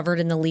that I've covered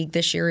in the league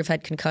this year who've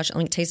had concussion. I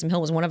think Taysom Hill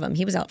was one of them.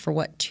 He was out for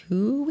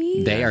 2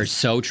 weeks? They are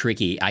so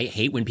tricky. I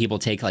hate when people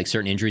take like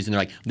certain injuries and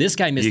they're like, this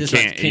guy missed this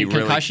one.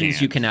 Concussions,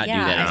 really you cannot do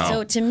that. Yeah,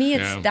 so to me,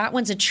 that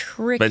one's a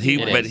tricky But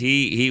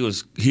he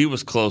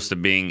was close to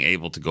being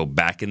able to go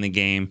back in the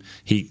game.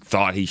 He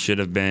thought he should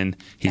have been.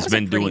 He's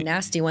been doing a pretty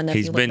nasty one. That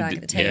if you look back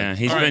at the tape. Yeah,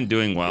 he's been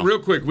doing well. Real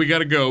quick, we got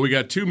to go. We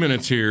got 2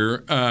 minutes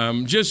here.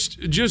 Just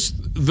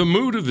the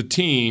mood of the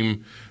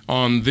team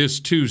on this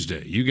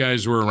Tuesday. You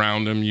guys were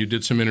around him. You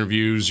did some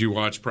interviews. You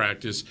watched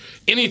practice.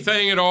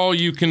 Anything at all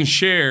you can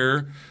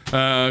share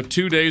 2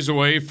 days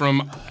away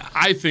from,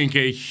 I think,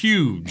 a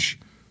huge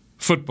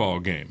football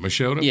game.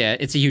 Machota? Yeah,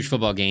 it's a huge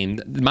football game.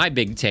 My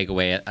big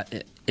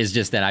takeaway is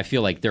just that I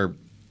feel like they're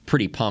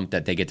pretty pumped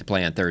that they get to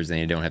play on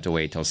Thursday and they don't have to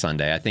wait till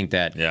Sunday. I think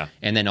that,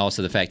 and then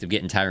also the fact of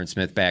getting Tyron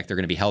Smith back, they're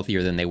going to be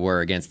healthier than they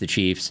were against the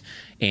Chiefs.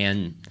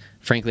 And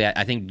frankly,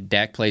 I think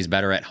Dak plays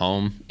better at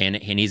home, and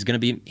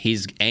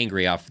he's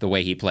angry off the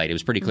way he played. It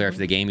was pretty clear after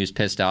the game he was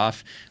pissed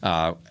off.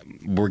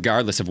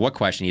 Regardless of what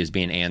question he was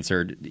being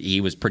answered,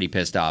 he was pretty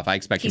pissed off. I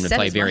expect him to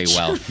play very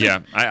well. Yeah,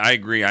 I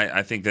agree.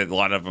 I think that a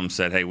lot of them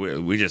said, hey,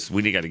 we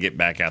got to get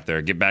back out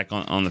there, get back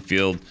on the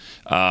field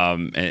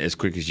as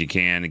quick as you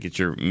can and get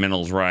your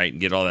mentals right and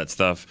get all that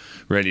stuff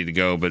ready to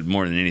go. But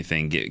more than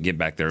anything, get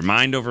back there.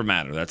 Mind over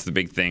matter. That's the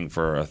big thing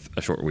for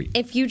a short week.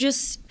 If you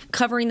just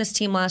covering this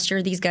team last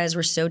year, these guys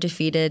were so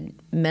defeated,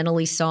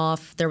 mentally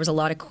soft. There was a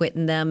lot of quit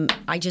in them.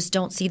 I just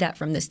don't see that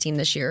from this team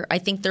this year. I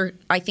think they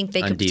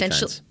could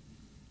potentially.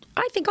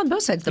 I think on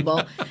both sides of the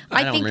ball.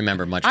 I don't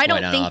remember much quite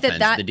on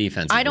offense. The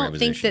defense. I don't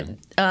think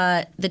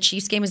that the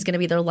Chiefs game is going to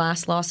be their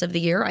last loss of the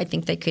year. I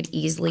think they could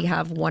easily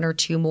have one or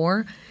two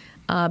more.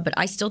 But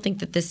I still think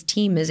that this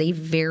team is a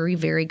very,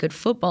 very good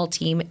football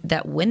team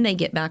that when they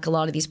get back a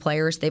lot of these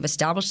players, they've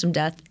established some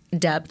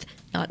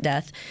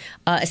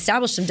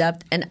established some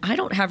depth, and I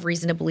don't have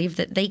reason to believe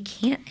that they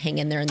can't hang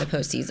in there in the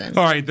postseason.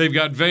 All right, they've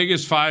got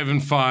Vegas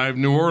 5-5,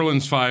 New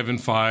Orleans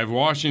 5-5,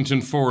 Washington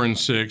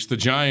 4-6, the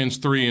Giants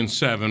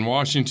 3-7,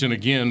 Washington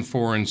again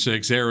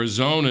 4-6,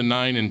 Arizona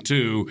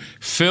 9-2,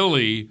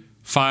 Philly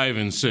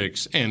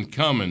 5-6, and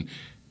coming.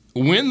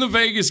 Win the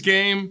Vegas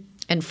game.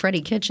 And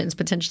Freddie Kitchens,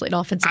 potentially an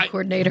offensive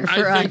coordinator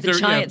for the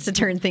Giants to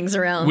turn things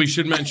around. We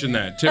should mention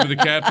that. Tip of the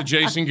cap to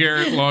Jason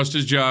Garrett, lost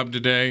his job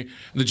today.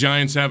 The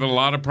Giants have a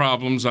lot of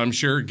problems, I'm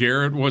sure.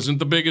 Garrett wasn't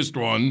the biggest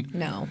one.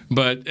 No.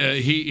 But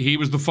he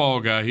was the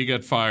fall guy. He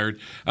got fired.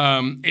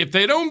 If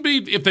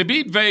they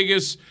beat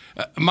Vegas,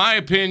 my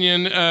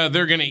opinion,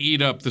 they're going to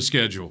eat up the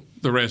schedule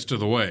the rest of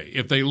the way.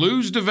 If they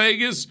lose to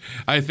Vegas,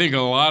 I think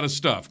a lot of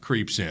stuff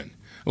creeps in.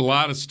 A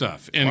lot of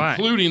stuff,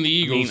 including the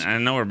Eagles. I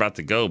know we're about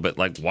to go, but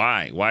like,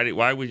 why? Why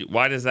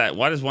does that?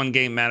 Why does one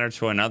game matter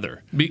to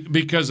another?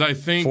 Because I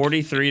think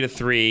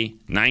 43-3,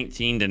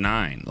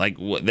 19-9.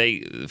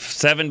 Like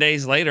 7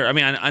 days later. I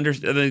mean,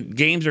 the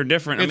games are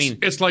different.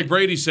 It's like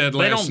Brady said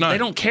last night. They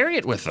don't carry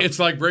it with them. It's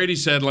like Brady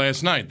said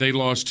last night. They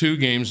lost 2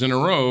 games in a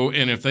row,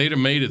 and if they'd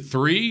have made it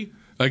 3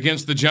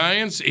 against the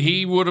Giants,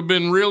 he would have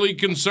been really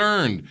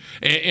concerned,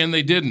 and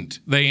they didn't.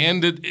 They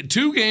ended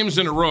 2 games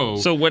in a row.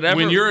 So whatever,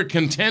 when you're a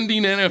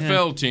contending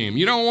NFL team,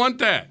 you don't want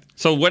that.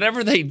 So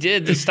whatever they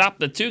did to stop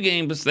the 2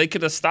 games, they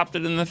could have stopped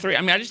it in the 3. I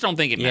mean, I just don't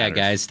think it matters.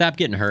 Yeah, guys, stop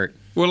getting hurt.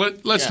 Well,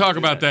 let's talk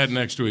about that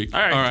next week. All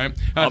right.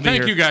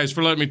 Thank you guys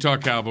for letting me talk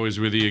Cowboys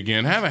with you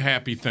again. Have a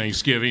happy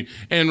Thanksgiving.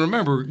 And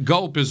remember,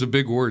 gulp is a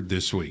big word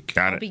this week.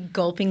 Got it. I'll be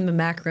gulping the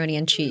macaroni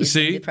and cheese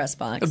in the press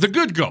box. The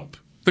good gulp.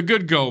 The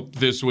good gulp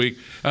this week.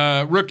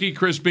 Rookie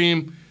Chris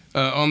Beam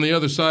on the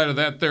other side of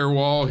that there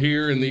wall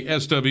here in the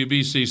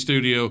SWBC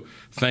studio.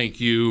 Thank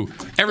you.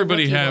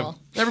 Everybody have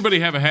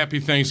a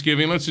happy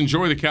Thanksgiving. Let's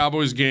enjoy the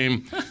Cowboys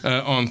game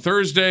on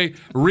Thursday.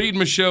 Read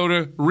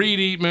Machota, read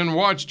Eatman,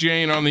 watch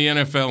Jane on the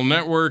NFL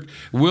Network.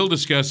 We'll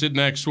discuss it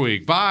next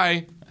week.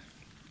 Bye.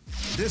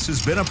 This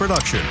has been a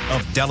production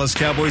of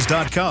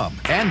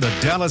DallasCowboys.com and the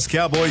Dallas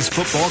Cowboys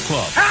Football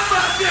Club. How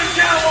about them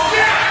Cowboys?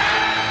 Yeah!